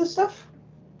monitor this stuff.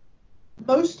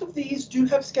 Most of these do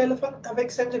have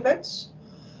extended events.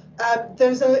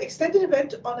 There's an extended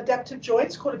event on adaptive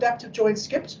joins called adaptive join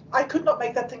skipped. I could not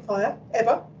make that thing fire,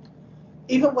 ever.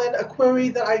 Even when a query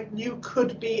that I knew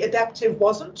could be adaptive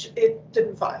wasn't, it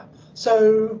didn't fire.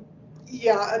 So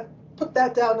yeah, I put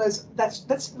that down as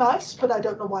that's nice, but I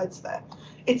don't know why it's there.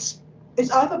 It's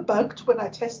either bugged when I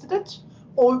tested it,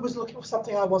 or it was looking for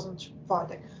something I wasn't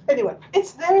finding. Anyway,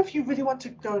 it's there if you really want to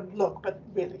go and look, but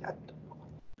really, I don't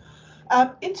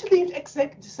know. Interleaved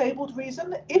exec disabled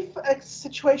reason. If a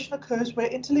situation occurs where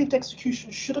interleaved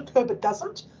execution should occur but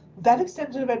doesn't, that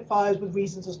extended event fires with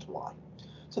reasons as to why.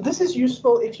 So this is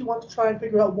useful if you want to try and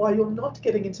figure out why you're not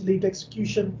getting interleaved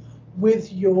execution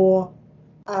with your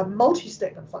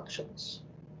multi-statement functions.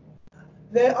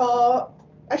 There are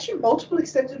actually multiple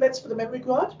extended events for the memory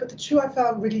grant, but the two I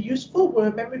found really useful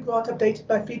were memory grant updated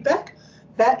by feedback.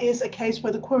 That is a case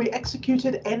where the query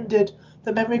executed, ended,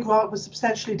 the memory grant was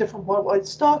substantially different from what it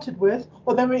started with,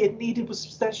 or memory it needed was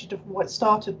substantially different from what it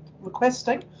started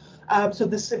requesting. So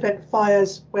this event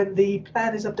fires when the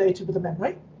plan is updated with the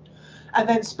memory. And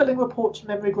then spilling report to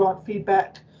memory grant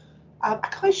feedback. I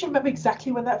can't actually remember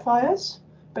exactly when that fires,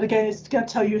 but again, it's going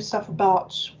to tell you stuff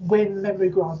about when memory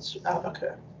grants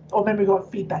occur, or memory grant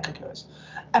feedback occurs.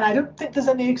 And I don't think there's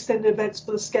any extended events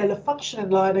for the scalar function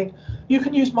inlining. You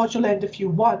can use module end if you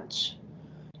want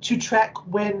to track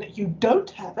when you don't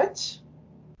have it,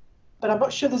 but I'm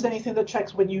not sure there's anything that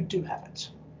tracks when you do have it.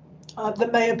 There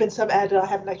may have been some added. I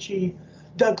haven't actually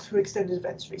dug through extended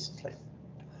events recently.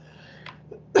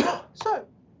 So,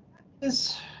 that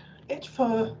is it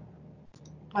for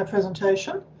my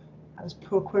presentation. This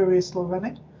poor query is still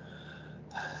running.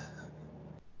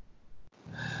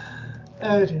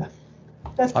 Oh dear.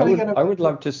 That's probably I would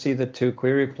love to see the two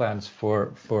query plans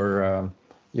for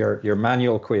your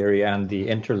manual query and the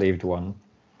interleaved one.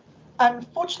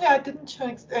 Unfortunately, I didn't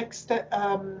turn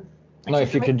no,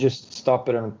 if you could just stop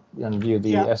it and view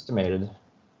the estimated.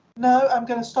 No, I'm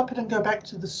going to stop it and go back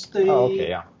to the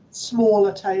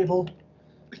smaller table,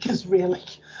 because really.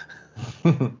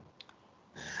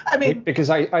 I mean, because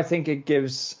I think it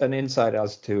gives an insight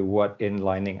as to what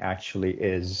inlining actually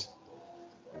is,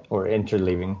 or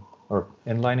interleaving, or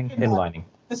inlining. Inlining.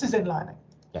 This is inlining.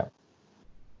 Yeah.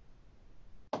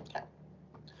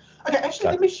 Okay, actually,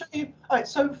 let me show you. All right,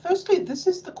 so firstly, this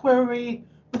is the query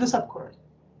with a subquery.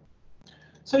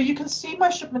 So you can see my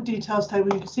shipment details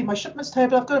table. You can see my shipments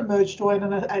table. I've got a merge join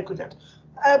and an aggregate.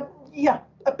 Yeah,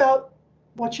 about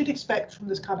what you'd expect from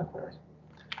this kind of query.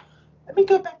 Let me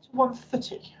go back to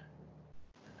 130.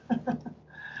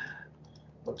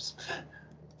 Whoops,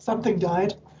 something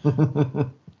died.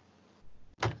 All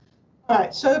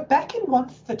right, so back in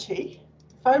 130,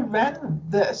 if I ran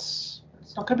this,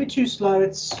 it's not going to be too slow.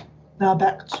 It's now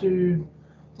back to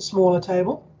the smaller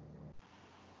table.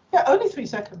 Yeah, only 3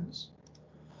 seconds.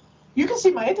 You can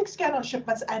see my index scan on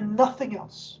shipments and nothing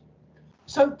else.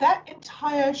 So that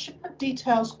entire shipment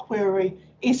details query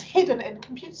is hidden in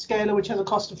Compute Scalar, which has a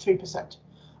cost of 3%.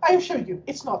 I assure you,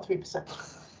 it's not 3%.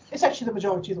 It's actually the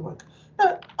majority of the work.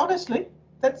 No, honestly,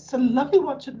 that's a lovely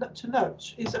one to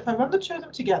note, is if I run the two of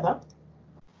them together.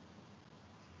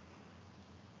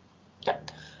 Okay.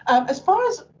 As far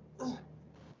as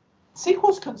SQL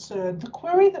is concerned, the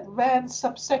query that ran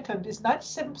sub-second is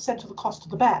 97% of the cost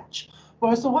of the batch,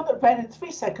 whereas the one that ran in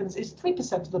 3 seconds is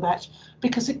 3% of the batch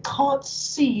because it can't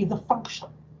see the function.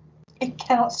 It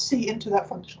cannot see into that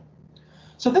function.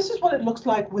 So this is what it looks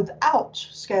like without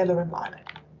scalar inlining.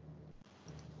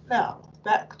 Now,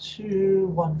 back to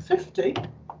 150.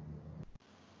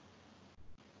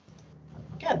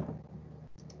 Again.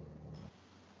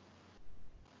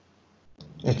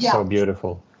 It's so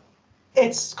beautiful.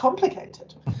 It's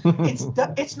complicated.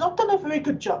 It's not done a very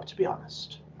good job, to be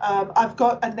honest. I've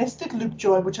got a nested loop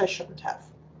join, which I shouldn't have.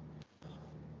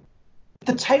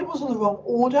 The tables are the wrong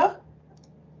order.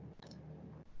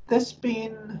 This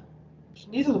being,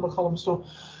 neither of them are column store.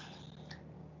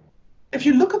 If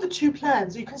you look at the two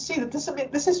plans, you can see that this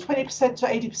is 20% to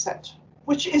 80%,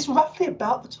 which is roughly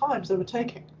about the times they were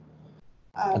taking.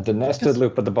 The nested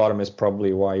loop at the bottom is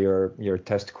probably why your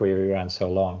test query ran so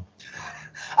long.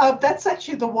 That's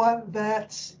actually the one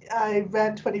that I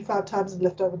ran 25 times and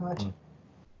left overnight. Mm.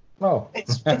 Oh,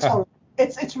 it's horrible.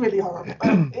 It's really horrible.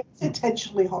 It's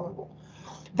intentionally horrible.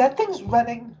 That thing's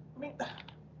running. I mean,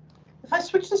 if I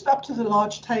switch this up to the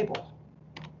large table,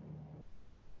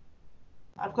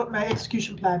 I've got my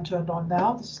execution plan turned on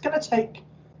now. This is going to take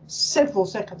several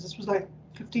seconds. This was like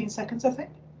 15 seconds, I think.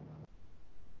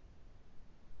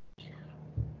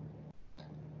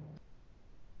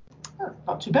 Oh,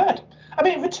 not too bad. I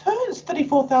mean, it returns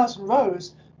 34,000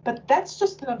 rows, but that's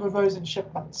just the number of rows in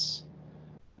shipments.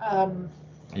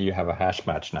 You have a hash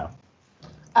match now.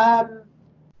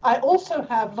 I also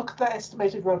have, look at the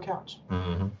estimated row count.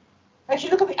 Mm-hmm.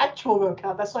 Actually, look at the actual row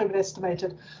count. That's not even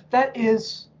estimated. That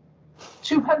is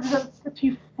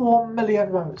 254 million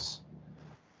rows.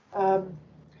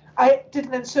 I did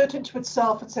an insert into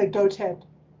itself and say, go 10.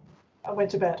 I went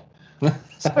to bed.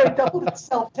 So it doubled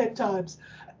itself 10 times.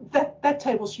 That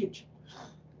table's huge.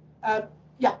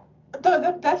 Yeah,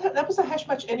 that was a hash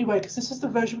match anyway, because this is the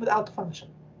version without the function.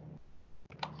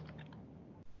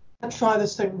 I'll try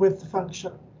this thing with the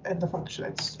function and the function.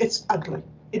 It's ugly.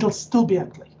 It'll still be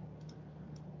ugly.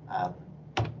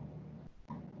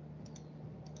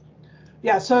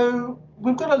 Yeah, so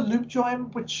we've got a loop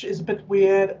join, which is a bit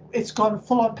weird. It's gone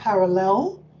full on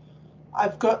parallel.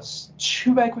 I've got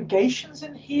 2 aggregations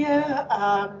in here.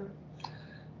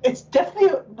 It's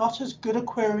definitely not as good a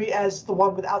query as the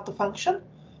one without the function,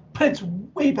 but it's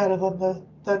way better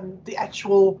than the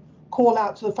actual call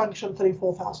out to the function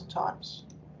 34,000 times.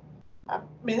 I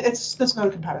mean, there's no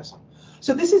comparison.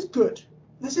 So this is good.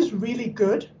 This is really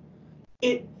good.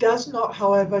 It does not,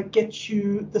 however, get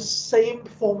you the same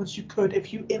performance you could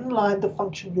if you inline the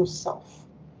function yourself,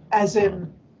 as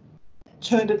in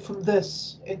turned it from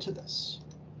this into this.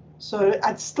 So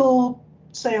I'd still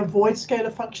say avoid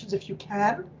scalar functions if you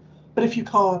can, but if you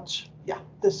can't, yeah,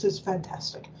 this is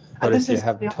fantastic. But if you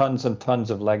have tons and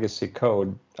tons of legacy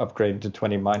code, upgrading to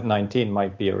 2019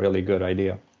 might be a really good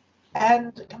idea.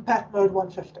 And compat mode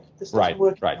 150. This doesn't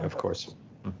work. Right, of course.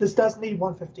 This does need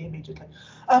 150 immediately.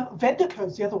 Vendor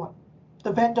code's the other one.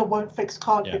 The vendor won't fix,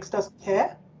 can't fix, doesn't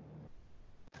care.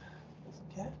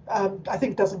 I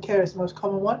think doesn't care is the most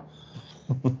common one.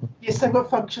 Yes, they've got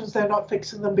functions, they're not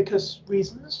fixing them because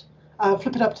reasons.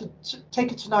 Flip it up to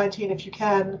take it to 19 if you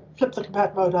can, flip the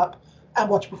compat mode up, and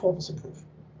watch performance improve.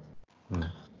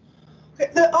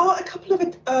 Okay, there are a couple of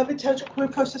intelligent query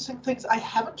processing things I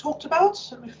haven't talked about.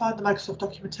 Let me find the Microsoft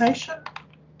documentation.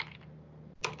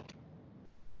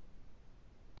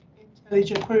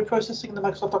 Intelligent query processing in the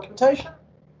Microsoft documentation.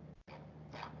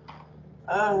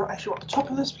 Actually, want the top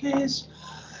of this, please.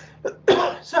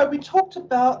 So we talked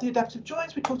about the adaptive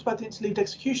joins, we talked about the interleaved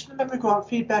execution, the memory grant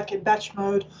feedback in batch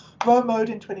mode, row mode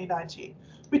in 2019.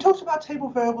 We talked about table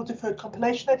variable deferred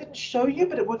compilation. I didn't show you,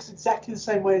 but it works exactly the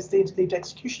same way as the interleaved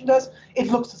execution does. It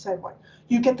looks the same way.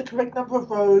 You get the correct number of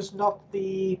rows, not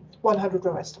the 100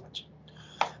 row estimate.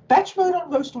 Batch mode on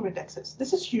row store indexes.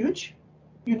 This is huge.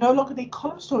 You no longer need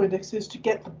column store indexes to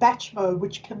get the batch mode,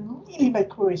 which can really make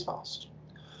queries fast.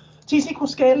 T-SQL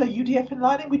scalar UDF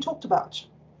inlining we talked about.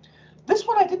 This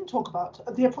one I didn't talk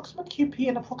about, the approximate QP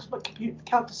and approximate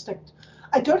count distinct.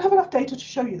 I don't have enough data to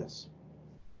show you this.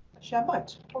 Actually, I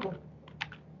might. Hold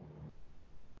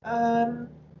on.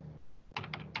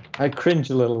 I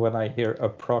cringe a little when I hear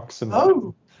approximate.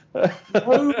 Oh. No.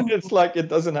 It's like it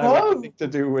doesn't have anything to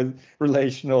do with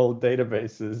relational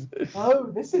databases.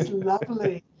 Oh, this is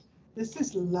lovely. This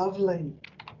is lovely.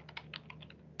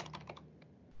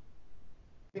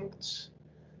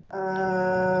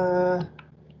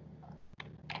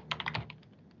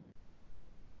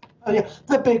 Oh yeah,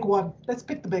 the big one. Let's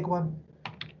pick the big one.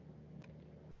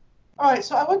 All right,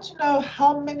 so I want to know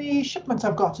how many shipments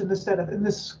I've got in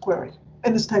this query,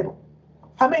 in this table.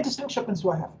 How many distinct shipments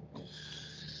do I have?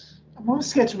 I'm always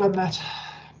scared to run that.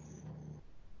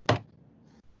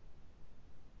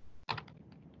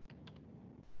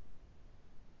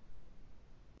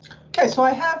 Okay, so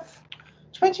I have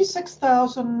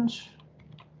 26,760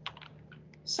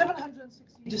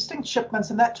 distinct shipments,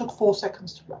 and that took 4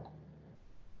 seconds to run.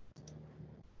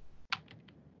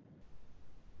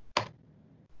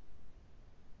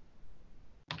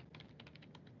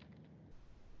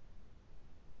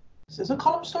 This is a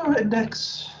column store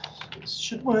index. This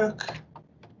should work.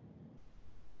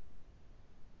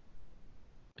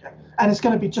 Okay. And it's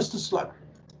going to be just as slow.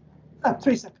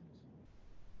 3 seconds.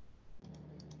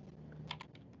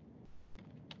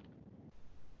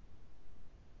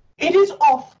 It is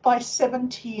off by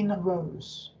 17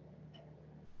 rows.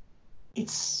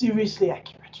 It's seriously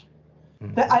accurate.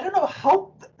 I don't know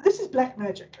how, this is black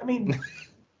magic. I mean,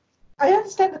 I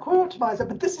understand the query optimizer,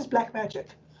 but this is black magic.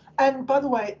 And by the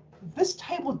way, this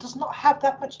table does not have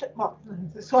that much, well,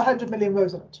 it's got 100 million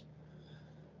rows on it.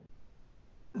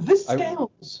 This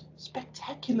scales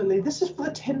spectacularly. This is for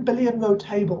the 10 billion row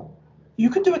table. You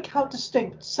can do a count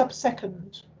distinct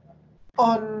sub-second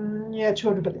on,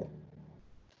 200 billion.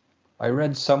 I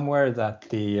read somewhere that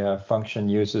the function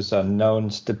uses a known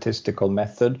statistical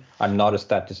method. I'm not a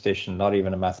statistician, not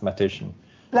even a mathematician.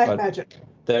 Black magic.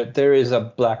 There is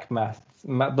a black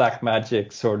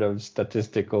magic sort of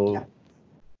statistical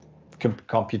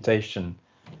computation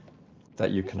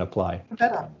that you can apply.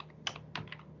 Better.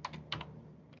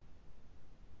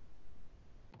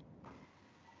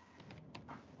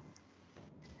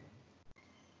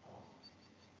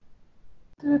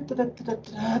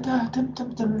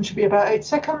 Should be about 8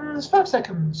 seconds, 5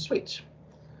 seconds, sweet.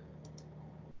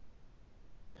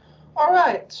 All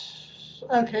right.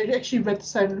 Okay, I actually read the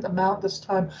same amount this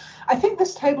time. I think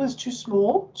this table is too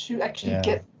small to actually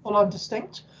get full on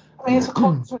distinct. I mean, it's a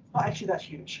column, so it's not actually that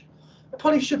huge. I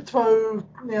probably should throw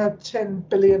 10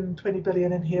 billion, 20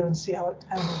 billion in here and see how it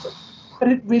handles it. But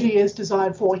it really is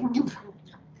designed for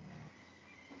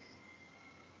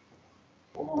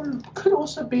could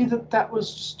also be that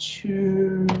was just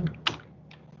too.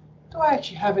 What do I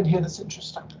actually have in here that's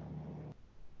interesting?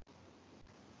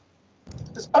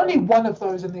 There's only one of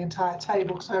those in the entire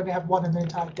table because I only have one in the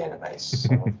entire database.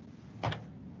 So I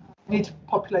need to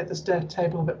populate this data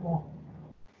table a bit more.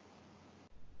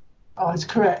 Oh, it's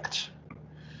correct.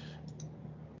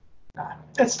 No,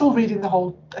 it's still reading the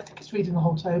whole. I think it's reading the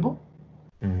whole table.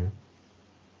 Mm-hmm.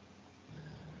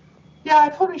 Yeah, I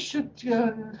probably should go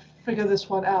and figure this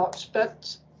one out,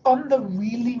 but on the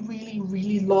really, really,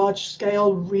 really large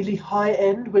scale, really high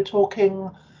end, we're talking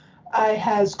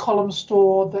has column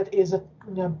store that is a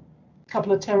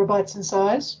couple of terabytes in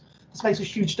size. This makes a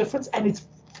huge difference, and it's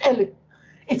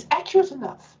accurate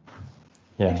enough.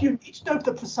 Yeah. If you need to know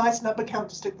the precise number count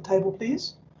to stick the table,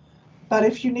 please. But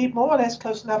if you need more or less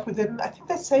close enough within, I think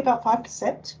they say about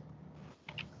 5%.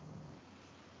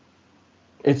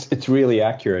 It's really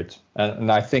accurate,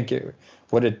 and I think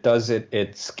what it does,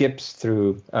 it skips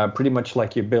through pretty much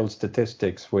like you build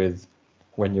statistics with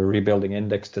when you're rebuilding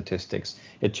index statistics.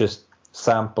 It just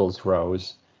samples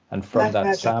rows, and from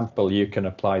that sample you can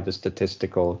apply the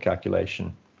statistical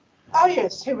calculation. Oh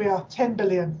yes, here we are, 10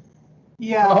 billion.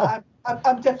 Yeah,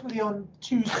 I'm definitely on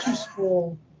too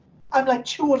small. I'm like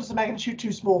 2 orders of magnitude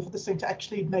too small for this thing to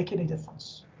actually make any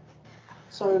difference.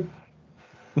 So.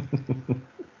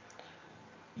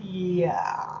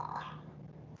 Yeah.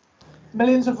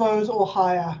 Millions of rows or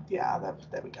higher. Yeah,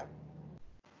 there we go.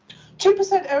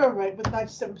 2% error rate with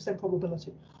 97%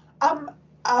 probability.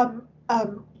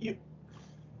 You.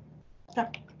 Yeah.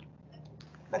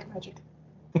 Like magic.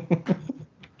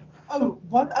 Oh,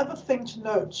 one other thing to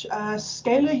note.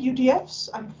 Scalar UDFs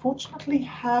unfortunately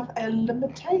have a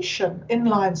limitation.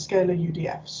 Inline scalar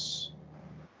UDFs.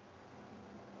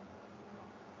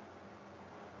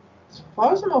 As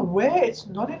far as I'm aware, it's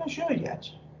not in Azure yet.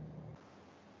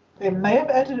 They may have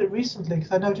added it recently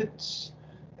because I noted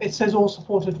it says all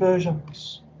supported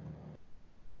versions.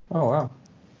 Oh, wow.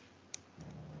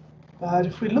 But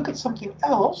if we look at something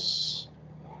else,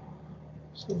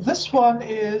 so this one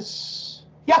is,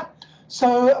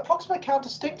 so approximate count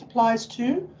distinct applies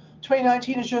to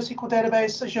 2019 Azure SQL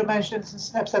Database, Azure Managed Instance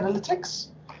Snaps Analytics.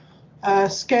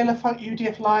 Scalar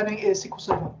UDF lining is SQL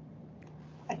Server.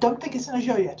 I don't think it's in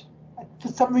Azure yet. For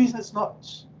some reason, it's not.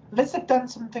 Unless they've done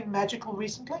something magical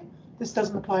recently, this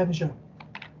doesn't apply in Azure.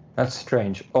 That's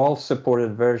strange. All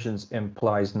supported versions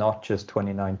implies not just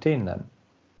 2019 then.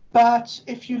 But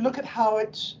if you look at how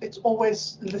it's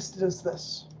always listed as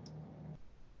this.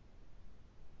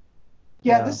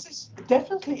 Yeah, this is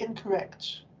definitely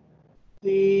incorrect.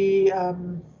 The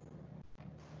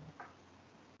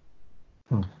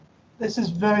this is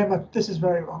very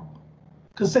wrong,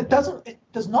 because it definitely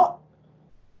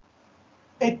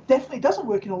doesn't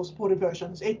work in all supported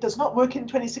versions. It does not work in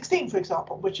 2016, for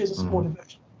example, which is a supported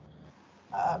version.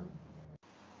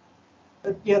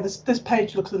 But yeah, this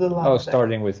page looks a little out of date.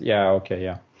 Starting with, yeah.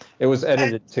 It was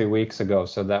edited 2 weeks ago,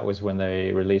 so that was when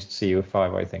they released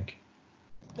CU5, I think.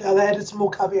 Yeah, they added some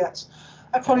more caveats.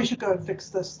 I probably should go and fix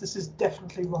this. This is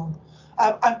definitely wrong.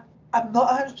 I'm not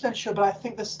 100% sure, but I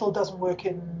think this still doesn't work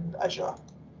in Azure.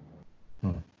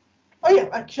 Oh yeah,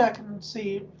 actually I can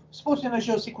see supported in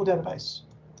Azure SQL database.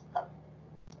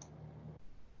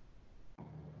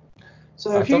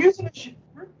 So if you're using Azure...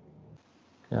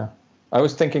 Yeah. I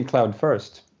was thinking cloud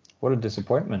first. What a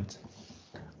disappointment.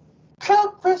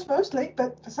 Cloud first mostly,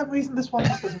 but for some reason this one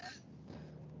just doesn't.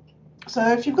 So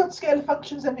if you've got scalar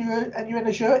functions and you're in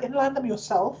Azure, inline them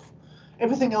yourself.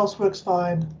 Everything else works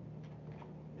fine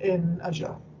in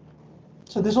Azure.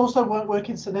 So this also won't work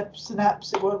in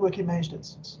Synapse. It won't work in managed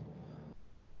instance.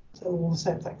 So all the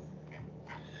same thing.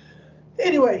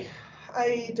 Anyway,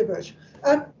 I diverge.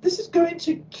 This is going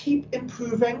to keep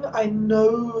improving. I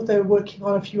know they're working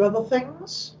on a few other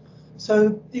things.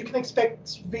 So you can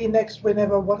expect vNext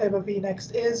whatever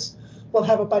vNext is. We'll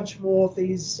have a bunch more of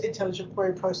these intelligent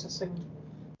query processing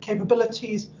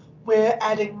capabilities. They're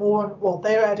adding more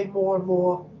and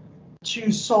more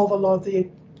to solve a lot of the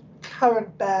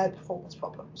current bad performance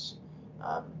problems.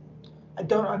 I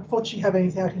don't unfortunately have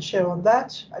anything I can share on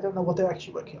that. I don't know what they're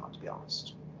actually working on, to be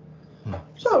honest.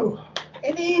 So,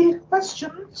 any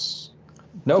questions?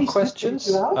 No Please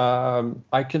questions.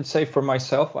 I can say for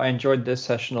myself, I enjoyed this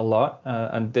session a lot,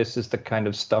 and this is the kind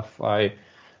of stuff I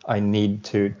need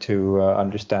to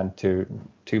understand to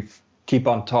keep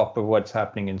on top of what's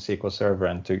happening in SQL Server,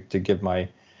 and to give my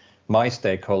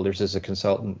stakeholders as a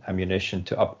consultant ammunition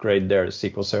to upgrade their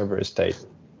SQL Server estate.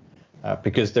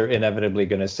 Because they're inevitably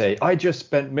going to say, I just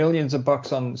spent millions of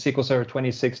bucks on SQL Server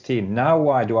 2016. Now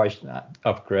why do I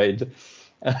upgrade?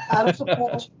 Out of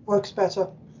support works better.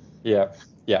 Yeah.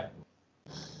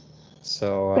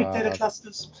 So big data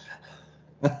clusters.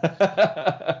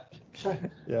 Sorry.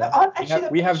 Yeah. No,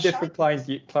 we have different clients,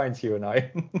 you and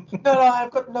I. No,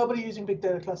 I've got nobody using big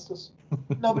data clusters.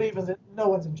 No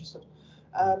one's interested.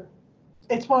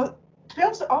 It's one of, to be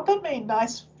honest, there aren't that many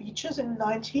nice features in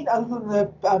 19 other than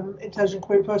the intelligent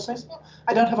query processing.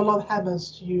 I don't have a lot of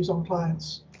hammers to use on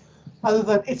clients, other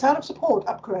than it's out of support,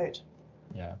 upgrade.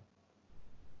 Yeah.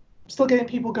 Still getting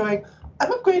people going,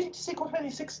 I'm upgrading to SQL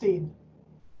 2016.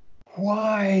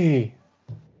 Why?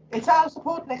 It's out of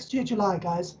support next year, July,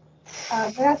 guys.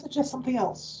 May I suggest something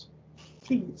else?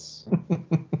 Please.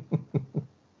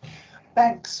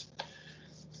 Thanks.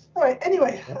 All right,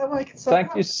 anyway.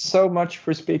 Thank you so much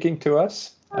for speaking to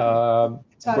us.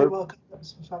 Entirely welcome.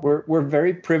 We're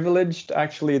very privileged.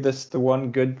 Actually, this is the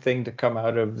one good thing to come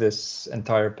out of this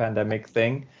entire pandemic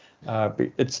thing.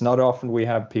 It's not often we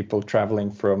have people traveling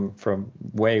from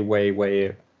way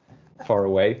far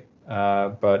away,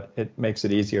 but it makes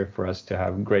it easier for us to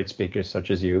have great speakers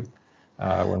such as you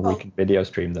when we can video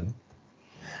stream them.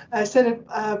 I said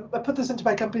I put this into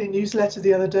my company newsletter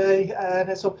the other day,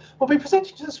 and I said, we'll be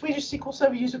presenting to the Swedish SQL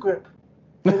Server Usergroup.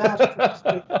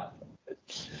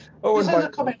 A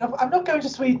comment. I'm not going to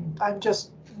Sweden. I'm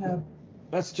just,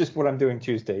 That's just what I'm doing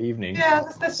Tuesday evening. Yeah,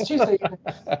 that's Tuesday evening.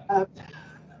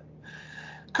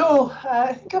 Cool.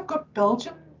 I think I've got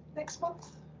Belgium next month.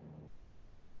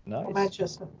 Nice. Or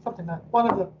Manchester, something like that.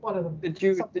 One of them.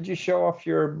 Did you show off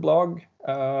your blog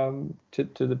to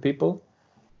the people?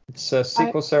 It's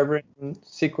SQL Server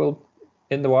SQL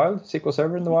in the Wild. SQL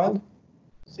Server in the Wild.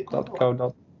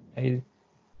 .co.uk.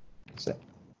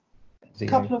 A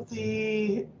couple of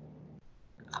the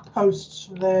posts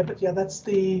from there, but yeah, that's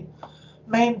the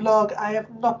main blog. I have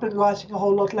not been writing a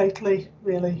whole lot lately,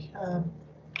 really.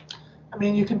 I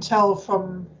mean, you can tell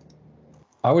from...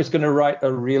 I was going to write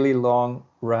a really long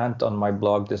rant on my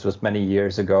blog. This was many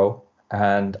years ago.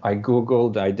 And I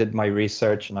Googled, I did my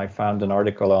research, and I found an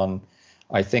article on,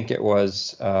 I think it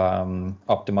was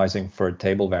optimizing for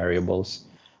table variables.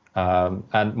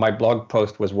 And my blog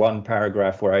post was one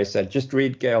paragraph where I said, just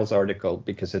read Gail's article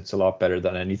because it's a lot better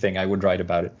than anything I would write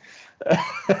about it.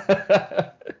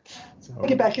 I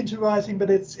get back into writing, but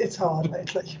it's hard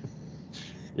lately.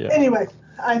 Yeah. Anyway,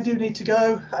 I do need to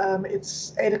go.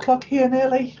 It's 8 o'clock here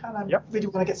nearly, and I really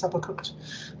want to get supper cooked.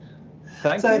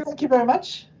 Thank you. Thank you very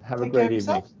much. Have a great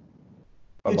evening.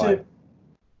 Bye-bye. You too.